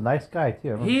weird. He was a nice guy,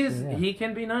 too. He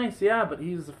can be nice, yeah, but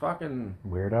he's a fucking...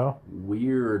 Weirdo?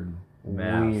 Weird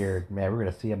mess. Weird. Man, we're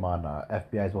going to see him on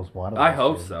FBI's Most Wanted. I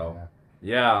hope so.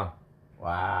 Yeah.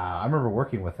 Wow. I remember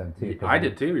working with him, too. I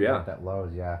did, too, yeah. At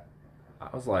Lowe's, yeah.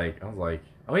 I was like,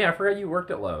 oh, yeah, I forgot you worked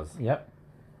at Lowe's. Yep.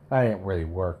 I didn't really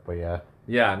work, but yeah.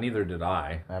 Yeah, neither did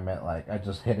I. I meant, like, I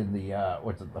just hid in the,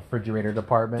 the refrigerator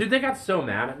department. Dude, they got so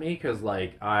mad at me because,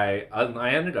 like, I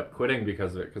ended up quitting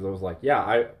because of it. Because I was like,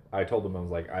 yeah, I told them, I was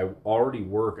like, I already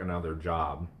work another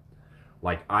job.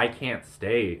 Like, I can't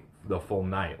stay the full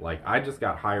night. Like, I just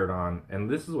got hired on, and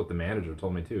this is what the manager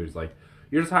told me, too. He's like,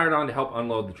 you're just hired on to help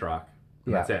unload the truck.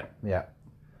 And that's it. Yeah.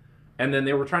 And then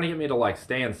they were trying to get me to, like,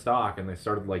 stay in stock, and they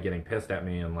started, like, getting pissed at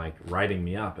me and, like, writing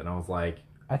me up. And I was like...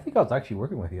 I think I was actually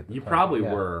working with you at the You time. probably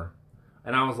were.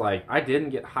 And I was like, I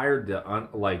didn't get hired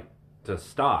to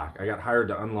stock. I got hired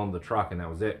to unload the truck, and that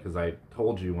was it. Because I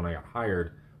told you when I got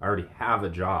hired, I already have a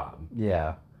job.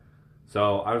 Yeah.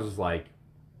 So I was just like...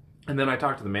 And then I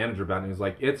talked to the manager about it, and he was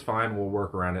like, it's fine, we'll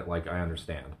work around it, like, I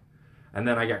understand. And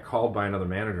then I got called by another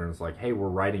manager, and it's like, hey, we're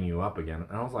writing you up again.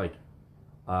 And I was like,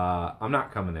 I'm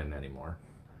not coming in anymore.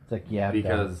 It's like, yeah.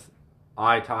 Because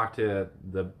I talked to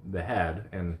the head,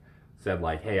 and... said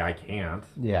like, hey, I can't.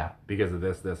 Yeah. Because of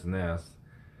this, this, and this.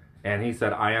 And he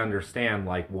said, I understand,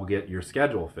 like, we'll get your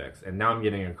schedule fixed. And now I'm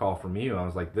getting a call from you. I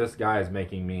was like, this guy is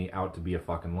making me out to be a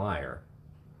fucking liar.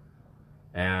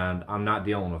 And I'm not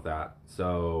dealing with that.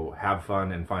 So have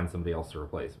fun and find somebody else to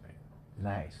replace me.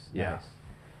 Nice. Yeah. Nice.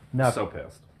 Now, so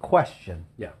pissed. Question.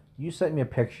 Yeah. You sent me a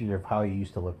picture of how you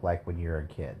used to look like when you were a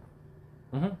kid.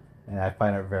 Mm-hmm. And I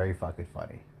find it very fucking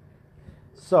funny.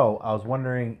 So, I was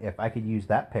wondering if I could use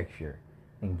that picture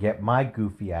and get my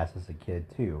goofy ass as a kid,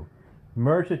 too.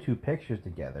 Merge the two pictures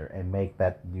together and make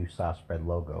that new Softspread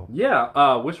logo.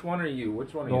 Yeah, which one are you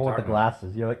talking with the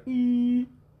glasses. You're like, ee.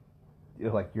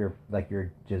 You're like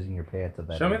you're jizzing your pants at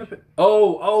that Show age. me the...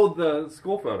 Oh, the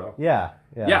school photo. Yeah.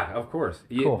 Yeah, of course.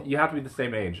 Cool. You have to be the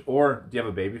same age. Or, do you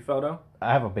have a baby photo?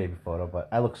 I have a baby photo, but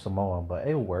I look Samoan, but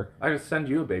it'll work. I can send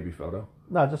you a baby photo.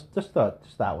 No, just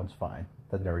that one's fine.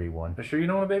 The nerdy one. Are you sure you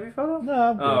don't want a baby photo? No,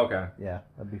 I'm good. Oh, okay. Yeah,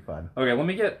 that'd be fun. Okay, let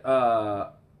me get,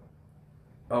 Oh,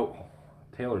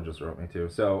 Taylor just wrote me too.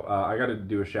 So, I gotta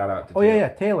do a shout out to Taylor. Yeah,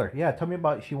 Taylor. Yeah, tell me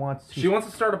about, she wants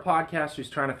to start a podcast. She's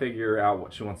trying to figure out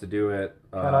what she wants to do it.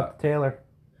 Shout out to Taylor.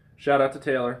 Shout out to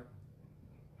Taylor.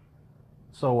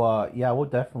 So, yeah, we'll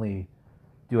definitely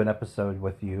do an episode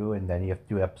with you, and then you have to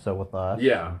do an episode with us.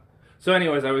 Yeah. So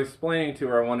anyways, I was explaining to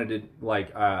her I wanted to,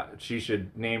 like, she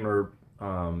should name her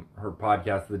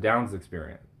podcast The Downs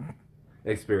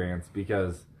Experience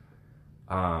because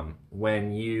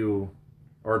when you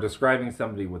are describing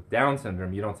somebody with Down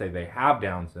syndrome, you don't say they have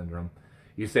Down syndrome.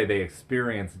 You say they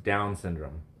experience Down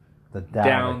syndrome. The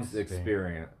Downs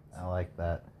experience. I like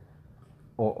that.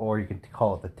 Or you could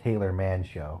call it the Taylor Man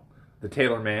Show. The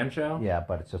Taylor Man Show? Yeah,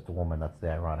 but it's just a woman. That's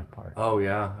the ironic part. Oh,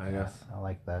 yeah, I guess. I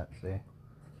like that, see?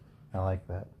 I like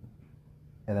that.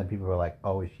 And then people were like,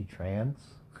 oh, is she trans?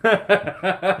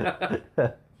 Yeah,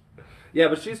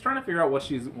 but she's trying to figure out what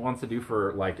she wants to do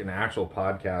for, like, an actual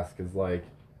podcast,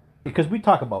 because we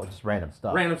talk about just random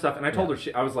stuff. And I told her,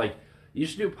 I was like, you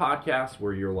should do a podcast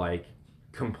where you're, like,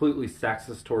 completely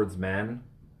sexist towards men,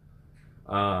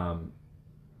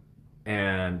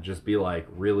 and just be like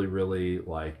really, really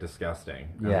like disgusting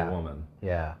as a woman.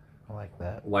 Yeah, I like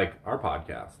that. Like our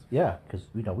podcast. Yeah, because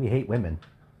we hate women.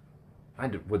 I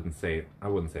wouldn't say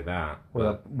that.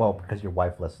 Well, because your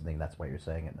wife listening, that's why you're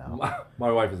saying it now.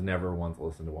 My wife has never once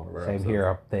listened to one of our episodes. Same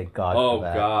here. Thank God. Oh for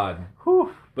that. God.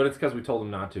 Whew. But it's because we told them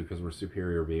not to, because we're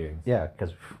superior beings. Yeah,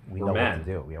 because we're know men. what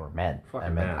to do. We're men.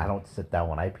 Fucking men. I don't sit down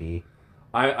when I pee.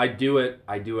 I do it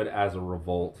as a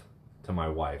revolt to my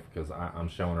wife, because I'm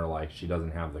showing her like she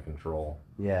doesn't have the control.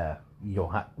 Yeah, you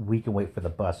don't. We can wait for the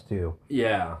bus too.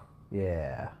 Yeah.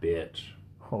 Yeah. Bitch.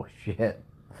 Oh shit.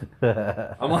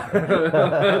 I'm like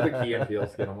the Key and Peele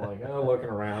skin. I'm like, looking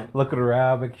around.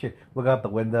 Make sure, look out the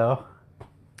window.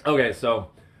 Okay, so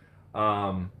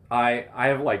I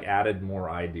have like added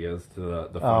more ideas to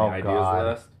the funny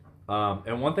ideas list.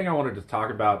 And one thing I wanted to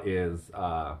talk about is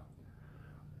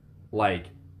like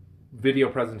video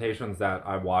presentations that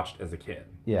I watched as a kid.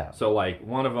 Yeah. So like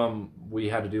one of them, we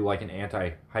had to do like an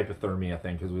anti-hypothermia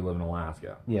thing because we live in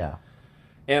Alaska. Yeah.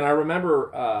 And I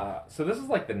remember, so this is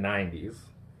like the 90s,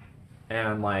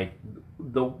 and like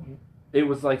it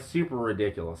was like super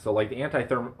ridiculous. So like the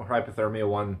anti-hypothermia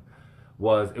one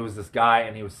was this guy,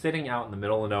 and he was sitting out in the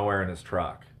middle of nowhere in his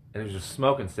truck, and he was just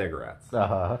smoking cigarettes.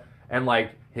 Uh-huh. And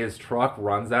like his truck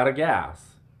runs out of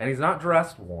gas, and he's not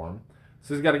dressed warm,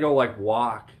 so he's got to go like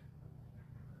walk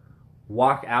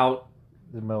out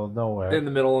in the middle of nowhere. In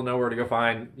the middle of nowhere to go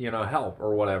find help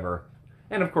or whatever.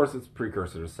 And of course, it's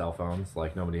precursor to cell phones.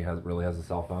 Like nobody really has a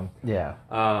cell phone. Yeah.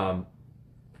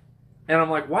 And I'm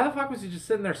like, why the fuck was he just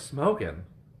sitting there smoking?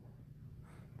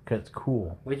 Because it's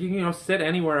cool. Like you can sit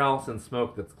anywhere else and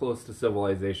smoke that's close to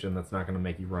civilization. That's not going to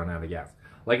make you run out of gas.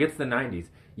 Like it's the 90s.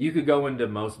 You could go into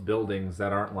most buildings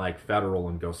that aren't like federal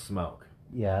and go smoke.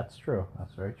 Yeah, that's true.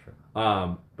 That's very true.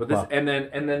 But this, and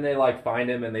then they like find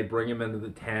him and they bring him into the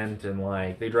tent, and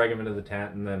like they drag him into the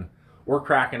tent, and then we're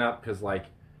cracking up because like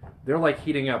they're like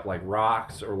heating up like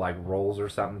rocks or like rolls or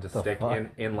something to stick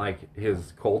in like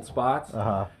his cold spots.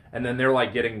 Uh-huh. And then they're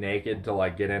like getting naked to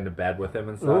like get into bed with him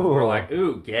and stuff. Ooh. We're like,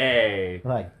 ooh, gay.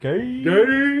 Like gay.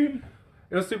 Gay.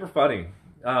 It was super funny.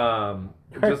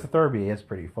 Hypothermia is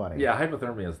pretty funny. Yeah,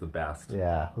 hypothermia is the best.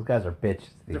 Yeah, those guys are bitches.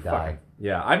 They die.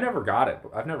 Yeah, I've never got it.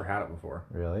 I've never had it before.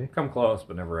 Really? Come close,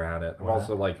 but never had it. I'm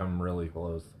also like, I'm really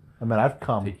close. I mean, I've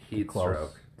come heat close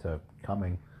stroke to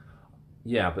coming.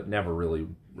 Yeah, but never really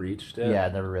reached it. Yeah, I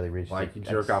never really reached like, it. You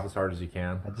jerk off as hard as you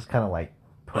can. I just kind of like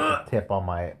put the tip on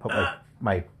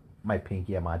my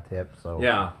pinky on my tip. So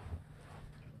yeah,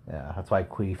 that's why I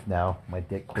queef now. My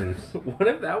dick queefs. What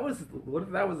if that was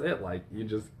it? Like you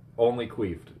just only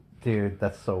queefed. Dude,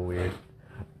 that's so weird.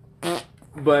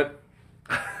 But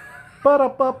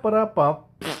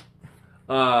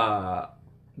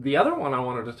the other one I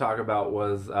wanted to talk about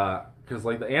was because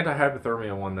like the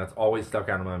anti-hypothermia one, that's always stuck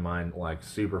out of my mind, like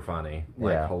super funny,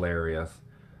 like hilarious.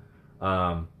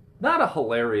 Not a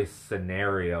hilarious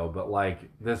scenario, but like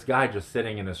this guy just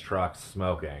sitting in his truck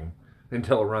smoking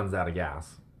until it runs out of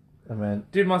gas. I mean,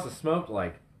 dude must have smoked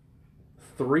like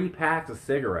 3 packs of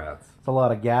cigarettes. It's a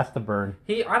lot of gas to burn.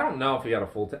 I don't know if he had a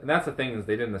full tank. That's the thing, is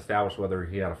they didn't establish whether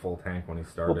he had a full tank when he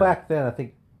started. Well, I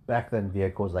think back then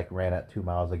vehicles like ran at 2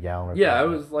 miles a gallon. Yeah, it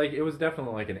was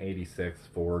definitely like an 86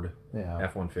 Ford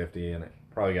F-150, and it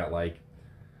probably got like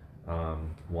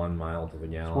 1 mile to the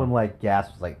gallon. It's when like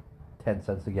gas was like 10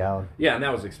 cents a gallon. Yeah, and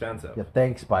that was expensive. Yeah,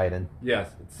 thanks, Biden. Yes,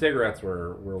 cigarettes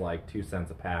were like 2 cents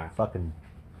a pack. Fucking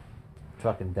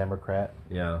Democrat.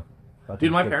 Yeah.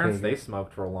 Dude, my parents, they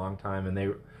smoked for a long time, and they,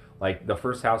 like, the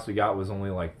first house we got was only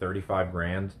like 35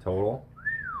 grand total.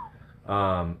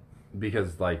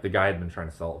 Because like the guy had been trying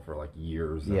to sell it for like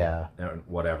years. And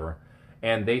whatever.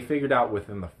 And they figured out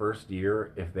within the first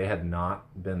year, if they had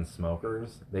not been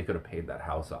smokers, they could have paid that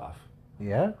house off.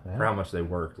 Yeah. For how much they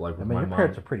worked. Like with your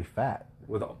parents are pretty fat.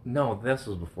 No, this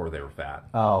was before they were fat.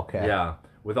 Oh, okay. Yeah.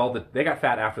 They got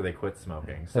fat after they quit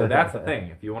smoking. So that's the thing.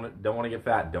 If you don't want to get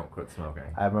fat, don't quit smoking.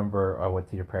 I remember I went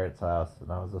to your parents' house,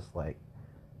 and I was just like,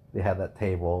 they had that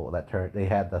table they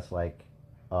had this like,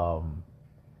 I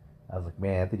was like,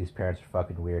 man, Anthony's parents are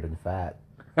fucking weird and fat.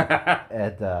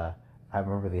 And I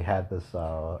remember they had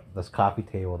this coffee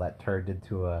table that turned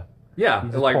into a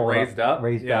it like raised up,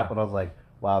 and I was like,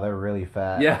 wow, they're really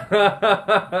fat.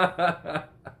 Yeah.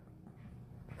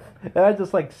 And I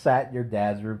just like sat in your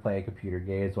dad's room playing computer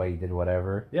games while you did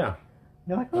whatever. Yeah.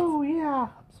 You're like, oh yeah,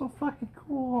 I'm so fucking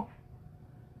cool.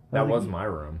 That was my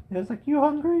room. It was like, you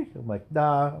hungry? I'm like,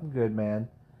 nah, I'm good, man.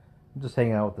 I'm just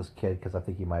hanging out with this kid because I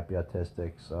think he might be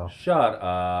autistic. So shut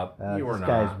up. You were this not.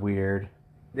 guy's weird.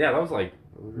 Yeah, that was like...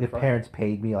 Your parents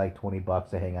paid me like $20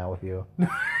 to hang out with you.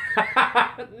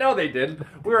 No, they didn't.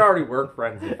 We were already work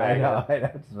friends. I know,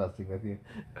 I'm just messing with you.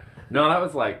 No, that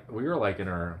was like, we were like in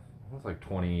our, I was like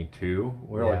 22.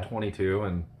 We were like 22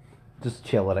 and just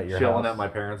chilling at your house. Chilling at my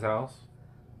parents' house.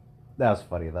 That was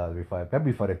funny. That would be fun. That'd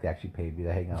be fun if they actually paid me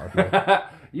to hang out with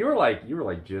you. You were like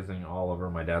jizzing all over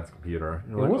my dad's computer.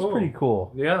 It was pretty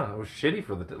cool. Yeah, it was shitty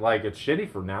for it's shitty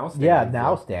for now standards. Yeah,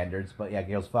 now standards, but yeah,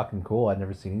 it was fucking cool. I'd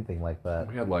never seen anything like that.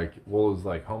 We had it was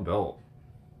like home built.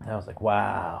 And I was like,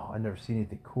 wow, I've never seen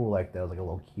anything cool like that. It was like a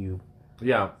little cube.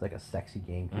 Yeah. It's like a sexy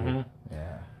game cube. Mm-hmm.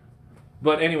 Yeah.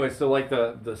 But anyway, so like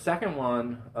the second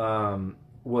one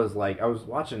was like, I was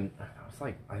watching,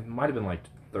 I might have been like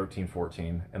 13,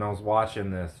 14, and I was watching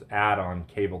this ad on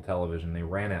cable television. They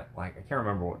ran it like, I can't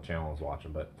remember what channel I was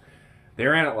watching, but they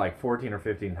ran it like 14 or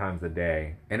 15 times a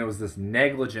day, and it was this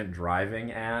negligent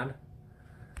driving ad,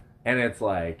 and it's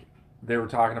like, they were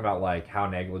talking about like how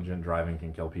negligent driving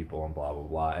can kill people and blah, blah,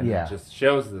 blah, and it just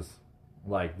shows this,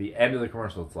 like the end of the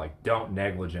commercial, it's like, don't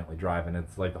negligently drive, and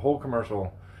it's like the whole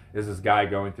commercial is this guy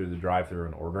going through the drive-thru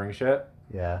and ordering shit.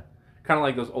 Yeah. Kind of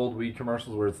like those old weed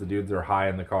commercials where it's the dudes that are high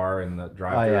in the car in the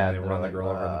drive-thru and they run the girl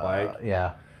over on the bike.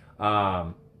 Yeah.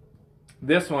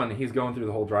 This one, he's going through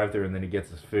the whole drive-thru and then he gets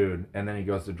his food and then he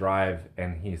goes to drive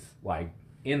and he's like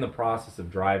in the process of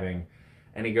driving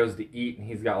and he goes to eat and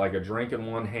he's got like a drink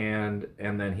in one hand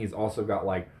and then he's also got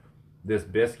like this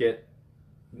biscuit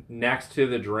next to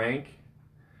the drink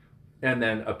and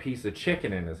then a piece of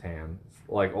chicken in his hand,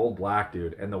 like old black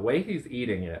dude. And the way he's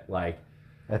eating it, like,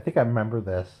 I think I remember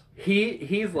this.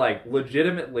 He's like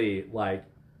legitimately like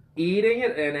eating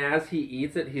it, and as he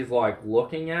eats it, he's like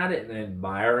looking at it and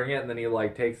admiring it, and then he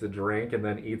like takes a drink and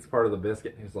then eats part of the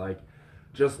biscuit. And he's like,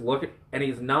 just look at, and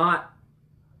he's not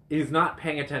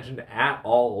paying attention at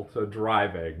all to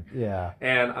driving. Yeah.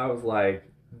 And I was like,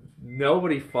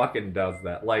 nobody fucking does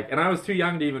that. Like, and I was too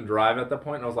young to even drive at that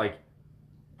point, and I was like,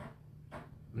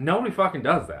 nobody fucking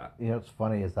does that. You know what's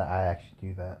funny is that I actually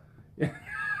do that.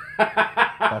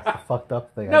 That's the fucked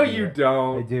up thing. No, you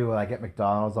don't. I do. When I get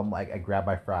McDonald's, I'm like, I grab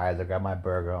my fries, I grab my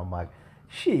burger, I'm like,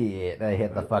 shit. And I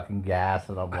hit the fucking gas,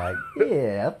 and I'm like,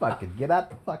 yeah, fucking get the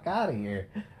fuck out of here.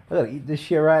 I'm gonna eat this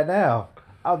shit right now.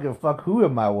 I don't give a fuck who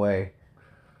in my way.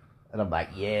 And I'm like,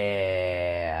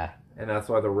 yeah. And that's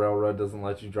why the railroad doesn't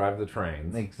let you drive the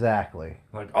trains. Exactly.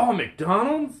 Like, oh,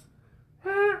 McDonald's?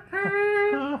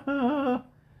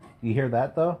 You hear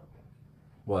that, though?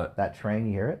 What? That train,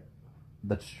 you hear it?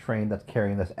 The train that's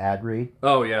carrying this ad read.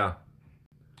 Oh, yeah.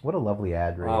 What a lovely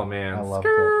ad read. Oh, man. I love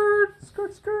skirt! it.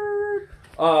 Skirt, skirt.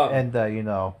 And, you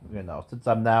know, since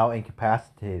I'm now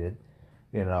incapacitated,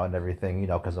 and everything,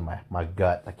 because of my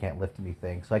gut, I can't lift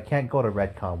anything. So I can't go to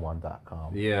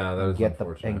redcon1.com. Yeah, that is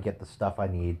unfortunate. And get the stuff I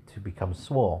need to become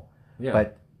swole. Yeah.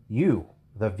 But you,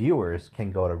 the viewers,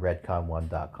 can go to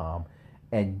redcon1.com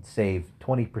and save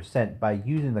 20% by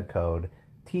using the code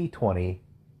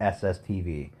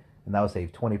T20SSTV. And that will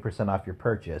save 20% off your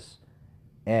purchase.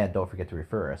 And don't forget to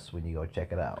refer us when you go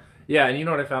check it out. Yeah, and you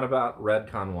know what I found about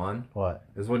Redcon 1? What?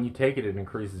 Is when you take it, it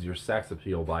increases your sex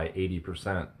appeal by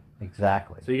 80%.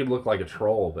 Exactly. So you could look like a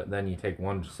troll, but then you take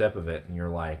one sip of it and you're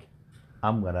like,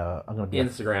 I'm gonna be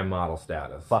Instagram model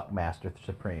status. Fuckmaster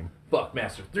Supreme.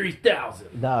 Fuckmaster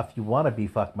 3000. Now, if you want to be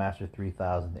Fuckmaster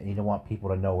 3000 and you don't want people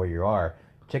to know where you are,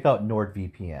 check out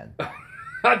NordVPN.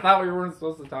 I thought we weren't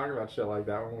supposed to talk about shit like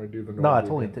that when we do the No, it's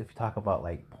only if you talk about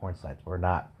like porn sites. We're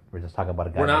not. We're just talking about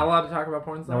a guy. We're not allowed to talk about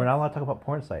porn sites? No, we're not allowed to talk about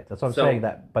porn sites. That's what I'm saying.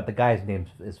 But the guy's name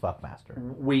is Fuckmaster.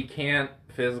 We can't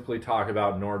physically talk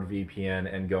about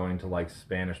NordVPN and going to like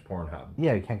Spanish Pornhub.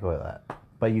 Yeah, you can't go to that.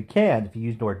 But you can if you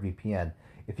use NordVPN.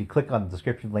 If you click on the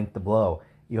description link below,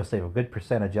 you'll save a good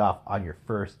percentage off on your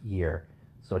first year.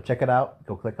 So check it out.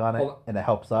 Go click on it, and it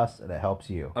helps us, and it helps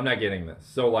you. I'm not getting this.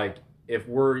 So like, if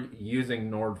we're using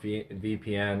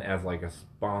NordVPN as like a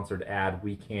sponsored ad,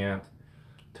 we can't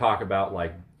talk about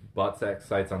like butt sex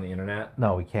sites on the internet?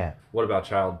 No, we can't. What about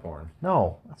child porn?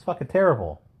 No, that's fucking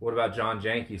terrible. What about John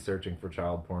Janke searching for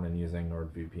child porn and using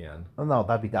NordVPN? Oh, no,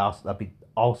 that'd be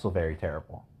also very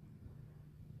terrible.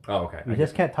 Oh, okay. We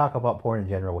just can't talk about porn in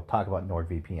general. We'll talk about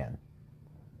NordVPN.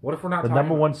 What if we're not the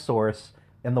number one source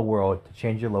in the world to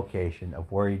change your location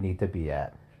of where you need to be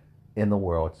at in the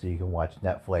world, so you can watch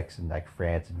Netflix in like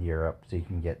France and Europe, so you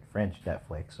can get French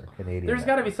Netflix or Canadian. There's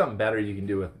got to be something better you can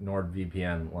do with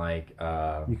NordVPN, like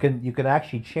you can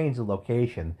actually change the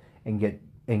location and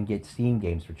get Steam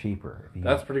games for cheaper.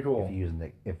 That's pretty cool. If you're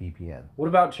using a VPN. What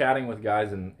about chatting with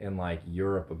guys in like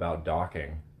Europe about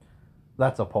docking?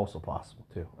 That's also possible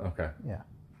too. Okay. Yeah.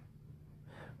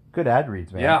 Good ad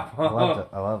reads, man. Yeah. I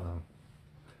love them.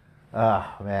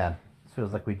 Ah, man.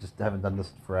 feels like we just haven't done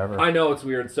this forever. I know, it's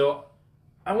weird. So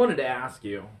I wanted to ask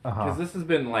you, because Uh-huh. this has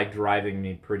been like driving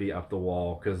me pretty up the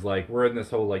wall, because like we're in this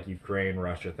whole like Ukraine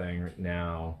Russia thing right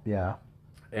now, Yeah.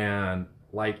 and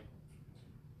like,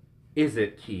 is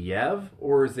it Kiev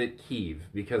or is it Kyiv?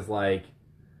 Because like,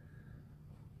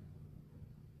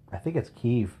 I think it's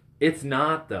Kyiv. it's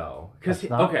not though. Because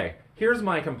okay, here's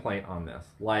my complaint on this.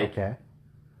 Like, Okay.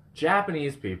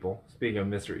 Japanese people, speaking of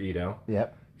Mr. Ito,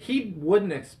 Yep. he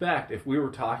wouldn't expect, if we were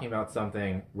talking about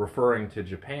something referring to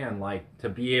Japan, like, to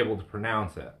be able to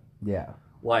pronounce it. Yeah.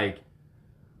 Like,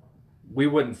 we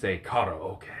wouldn't say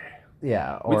karaoke.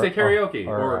 Yeah. We'd say karaoke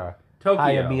or Tokyo.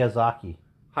 Hayao Miyazaki.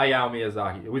 Hayao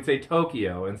Miyazaki. We'd say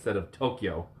Tokyo instead of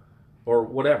Tokyo or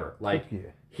whatever. Like,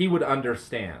 Tokyo. he would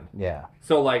understand. Yeah.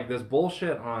 So, like, this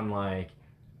bullshit on, like,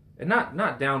 and not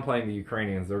downplaying the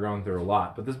Ukrainians, they're going through a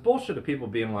lot, but this bullshit of people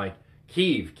being like,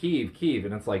 Kyiv, Kyiv, Kyiv,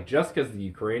 and it's like, just because the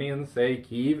Ukrainians say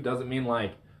Kyiv doesn't mean,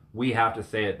 like, we have to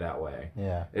say it that way.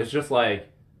 Yeah. It's just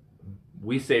like,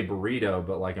 we say burrito,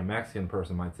 but, like, a Mexican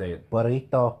person might say it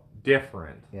Burrito.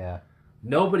 different. Yeah.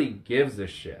 Nobody gives a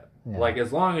shit. Yeah. Like,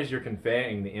 as long as you're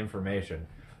conveying the information.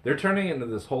 They're turning it into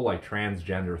this whole, like,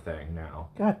 transgender thing now.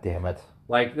 God damn it.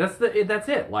 Like, that's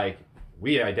it. Like,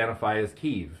 we identify as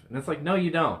Kyiv. And it's like, no, you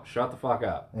don't. Shut the fuck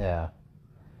up. Yeah.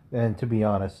 And to be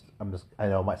honest, I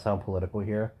know it might sound political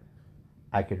here.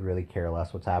 I could really care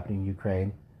less what's happening in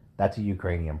Ukraine. That's a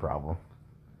Ukrainian problem.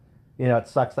 You know, it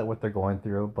sucks that what they're going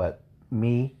through, but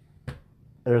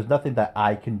there's nothing that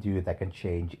I can do that can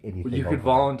change anything. You could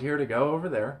volunteer to go over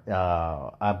there.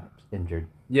 I'm injured.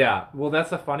 Yeah. Well, that's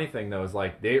the funny thing, though, is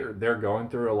like they're going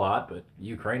through a lot, but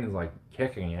Ukraine is like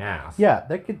kicking ass. Yeah,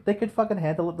 they could fucking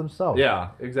handle it themselves. Yeah,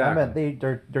 exactly. I mean,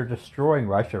 they're destroying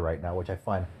Russia right now, which I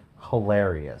find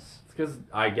hilarious. It's because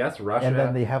I guess Russia. And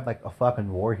then they have like a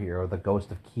fucking war hero, the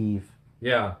Ghost of Kyiv.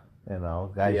 Yeah. You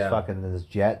know, guy's fucking in his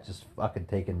jet, just fucking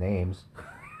taking names.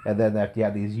 And then you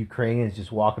have these Ukrainians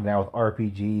just walking down with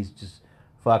RPGs, just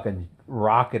fucking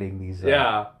rocketing these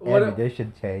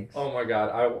ammunition tanks. Oh my god,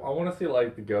 I want to see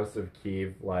like the Ghost of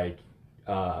Kyiv like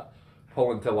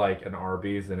pull into like an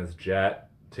Arby's in his jet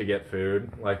to get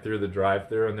food, like through the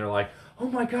drive-through, and they're like, "Oh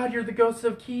my god, you're the Ghost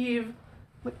of Kyiv!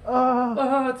 Like,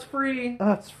 it's free!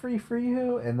 It's free for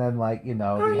you!" And then like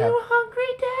are you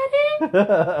hungry,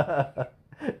 Daddy?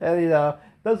 And you know,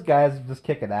 those guys are just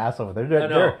kicking ass over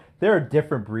there. They're a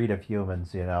different breed of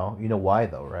humans, you know. You know why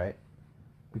though, right?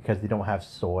 Because they don't have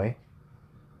soy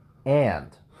and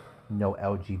no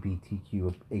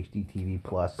LGBTQ HDTV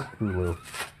plus Hulu.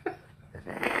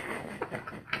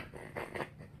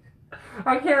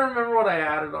 I can't remember what I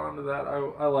added onto that.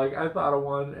 I thought of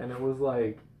one, and it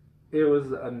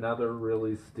was another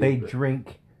really stupid. They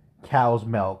drink cow's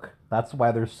milk. That's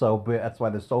why they're so big. That's why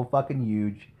they're so fucking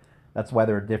huge. That's why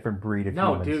they're a different breed of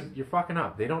humans. No, dude, you're fucking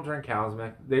up. They don't drink cow's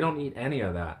milk. They don't eat any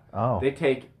of that. Oh. They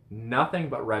take nothing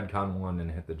but Redcon 1 and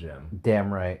hit the gym.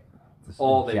 Damn right. Just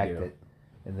all they do. it.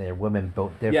 And they're women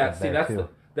built different. Yeah, see, there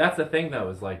that's the thing though.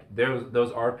 Is like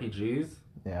those RPGs.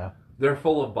 Yeah. They're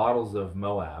full of bottles of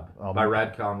Moab by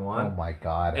Redcon 1. Oh my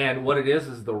god. And what it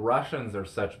is the Russians are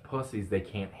such pussies they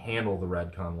can't handle the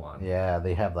Redcon 1. Yeah,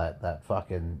 they have that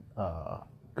fucking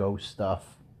ghost stuff.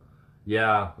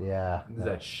 Yeah. Yeah.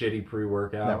 That shitty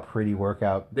pre-workout. That pretty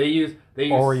workout. They use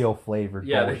Oreo flavored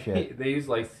bullshit. They use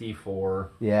like C4.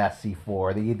 Yeah,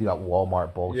 C4. They do that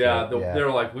Walmart bullshit. Yeah,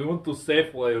 they're like, we went to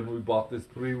Safeway and we bought this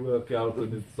pre-workout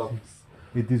and it sucks.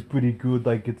 It is pretty good,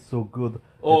 like it's so good.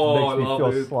 Oh, it makes me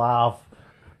feel Slav.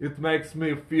 It makes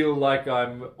me feel like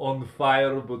I'm on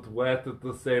fire but wet at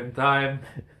the same time.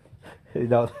 You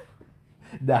know,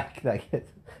 now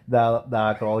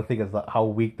I can only think of how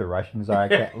weak the Russians are. I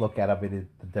can't look at them any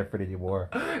different anymore.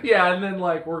 Yeah, and then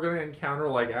like we're gonna encounter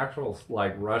like actual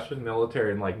like Russian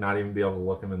military and like not even be able to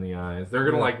look them in the eyes. They're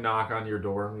gonna like knock on your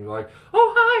door and be like,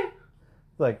 "Oh hi!"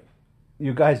 Like,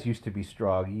 you guys used to be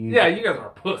strong. You guys are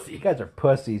pussies. You guys are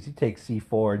pussies. You take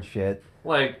C4 and shit.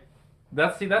 Like,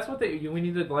 that's what we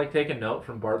need to like take a note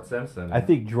from Bart Simpson. I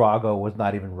think Drago was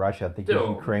not even Russia. I think he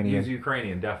was Ukrainian. He was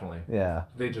Ukrainian, definitely. Yeah.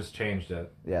 They just changed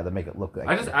it. Yeah, they make it look like.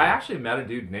 I actually met a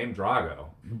dude named Drago.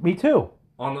 Me too.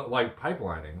 On the like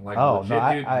pipelining, like a legit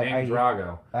dude named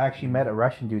Drago. I actually met a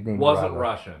Russian dude named. Wasn't Drago.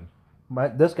 Russian.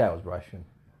 This guy was Russian.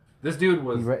 This dude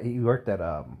was. He worked at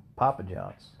Papa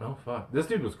John's. Oh fuck! This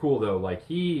dude was cool though. Like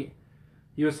he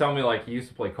was telling me like he used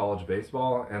to play college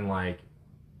baseball and like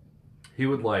he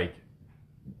would like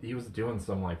he was doing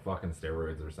some like fucking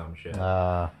steroids or some shit.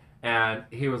 And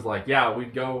he was like, yeah,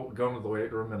 we'd go into the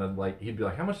weight room and then like he'd be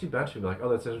like, how much do you bench? He'd be like, oh,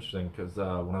 that's interesting because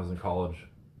when I was in college,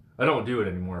 I don't do it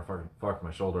anymore. I fucked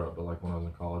my shoulder up, but like when I was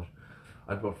in college,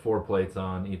 I'd put 4 plates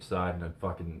on each side,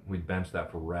 and we'd bench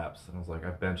that for reps. And I was like, I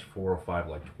benched 405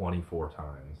 like 24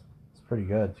 times. It's pretty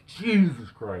good. Jesus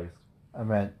Christ.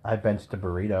 I benched a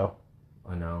burrito.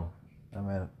 I know. I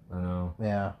know.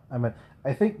 Yeah.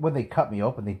 I think when they cut me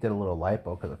open, they did a little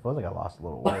lipo because it feels like I lost a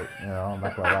little weight. I'm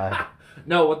not gonna lie.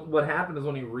 No, what happened is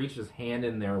when he reached his hand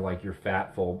in there, like your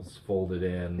fat folds folded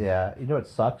in. Yeah. You know what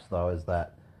sucks though is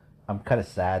that I'm kind of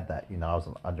sad that I was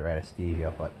under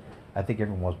anesthesia, but I think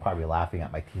everyone was probably laughing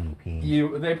at my teeny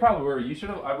peens. They probably were. You should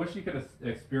have. I wish you could have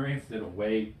experienced it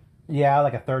away. Yeah,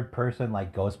 like a third person,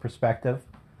 like ghost perspective.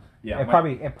 Yeah.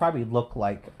 It probably looked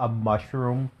like a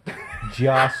mushroom,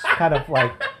 just kind of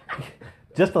like,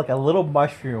 just like a little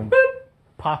mushroom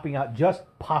popping out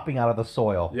of the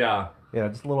soil. Yeah.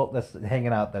 Just a little that's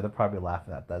hanging out there. They're probably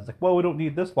laughing at that. It's like, well, we don't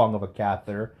need this long of a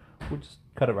catheter. We'll just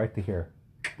cut it right to here.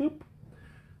 Boop.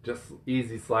 Just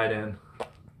easy slide in.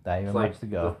 Not even much to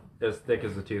go. As thick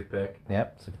as a toothpick.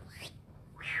 Yep.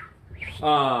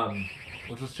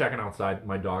 Was just checking outside.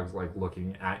 My dog's like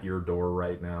looking at your door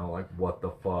right now. Like, what the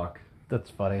fuck? That's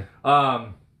funny.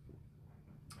 Oh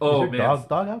Is your man,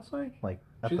 dog outside? Like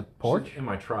at the porch? She's in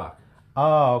my truck.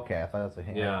 Oh, okay. I thought it was a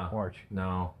Yeah. porch.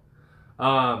 No.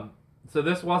 So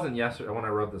this wasn't yesterday. When I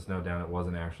wrote this note down, it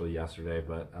wasn't actually yesterday,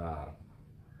 but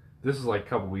this was like a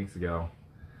couple weeks ago.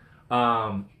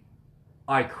 I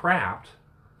crapped,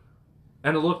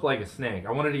 and it looked like a snake.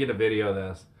 I wanted to get a video of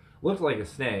this. Looked like a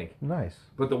snake. Nice.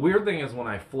 But the weird thing is when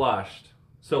I flushed,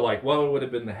 so like what would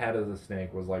have been the head of the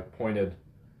snake was like pointed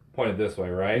this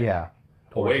way, right? Yeah.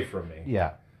 Away from me.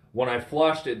 Yeah. When I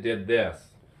flushed, it did this.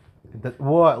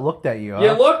 What? It looked at you, huh?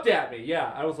 Yeah, it looked at me.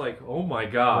 Yeah. I was like, oh my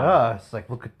God. It's like,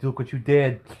 look what you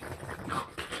did.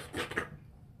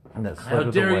 And that How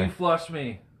dare you flush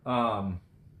me? I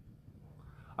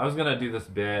was going to do this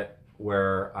bit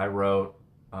where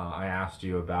I asked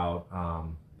you about,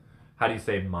 how do you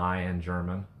say my in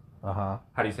German? Uh-huh.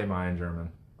 How do you say my in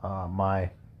German?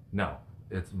 My. No,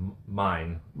 it's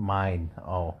mine. Mine.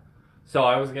 Oh. So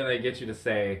I was going to get you to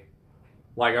say,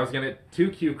 like, I was going to, 2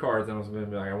 cue cards, and I was going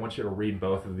to be like, I want you to read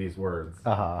both of these words.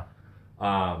 Uh-huh.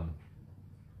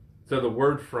 So the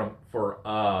word for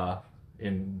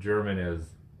in German is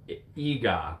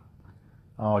Iga.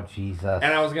 Oh, Jesus.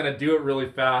 And I was going to do it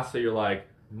really fast, so you're like,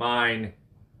 mine,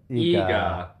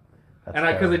 Iga. And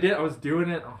I was doing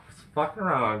it, I was fucking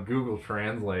around on Google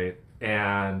Translate,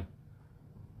 and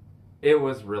it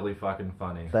was really fucking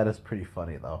funny. That is pretty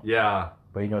funny, though. Yeah.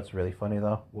 But you know what's really funny,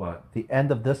 though? What? The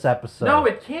end of this episode. No,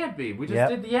 it can't be. We just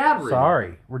did the ad read.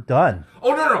 Sorry. We're done.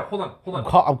 Oh, no. Hold on.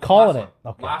 I'm calling it.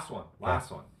 Okay. Last one.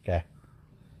 Okay.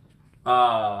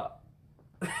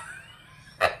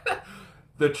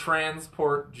 The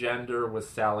transport gender with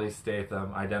Sally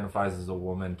Statham identifies as a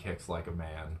woman, kicks like a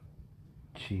man.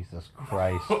 Jesus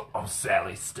Christ. Oh,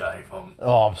 Sally Statham.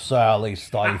 Oh, I'm Sally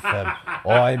Statham.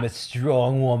 I'm a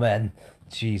strong woman.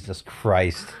 Jesus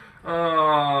Christ.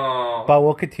 Oh. But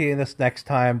we'll continue this next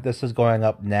time. This is going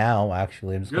up now,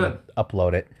 actually. I'm just going to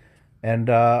upload it. And,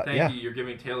 Thank you. You're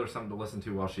giving Taylor something to listen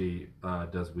to while she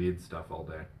does weed stuff all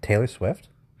day. Taylor Swift?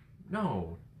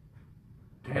 No.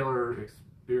 Taylor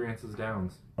experiences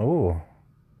downs. Oh.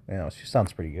 She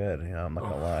sounds pretty good. I'm not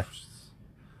going to lie.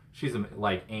 She's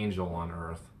like angel on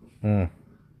earth.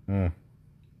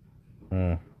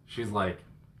 She's like...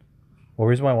 Well, the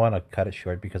reason why I want to cut it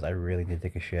short because I really need to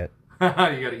take a shit. You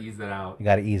gotta ease it out. You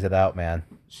gotta ease it out, man.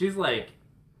 She's like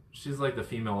the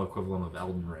female equivalent of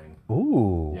Elden Ring.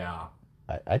 Ooh. Yeah.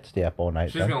 I'd stay up all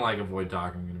night. She's gonna like avoid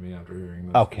talking to me after hearing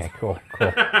this. Okay, cool.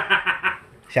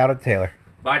 Shout out to Taylor.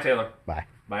 Bye, Taylor. Bye.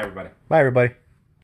 Bye, everybody. Bye, everybody.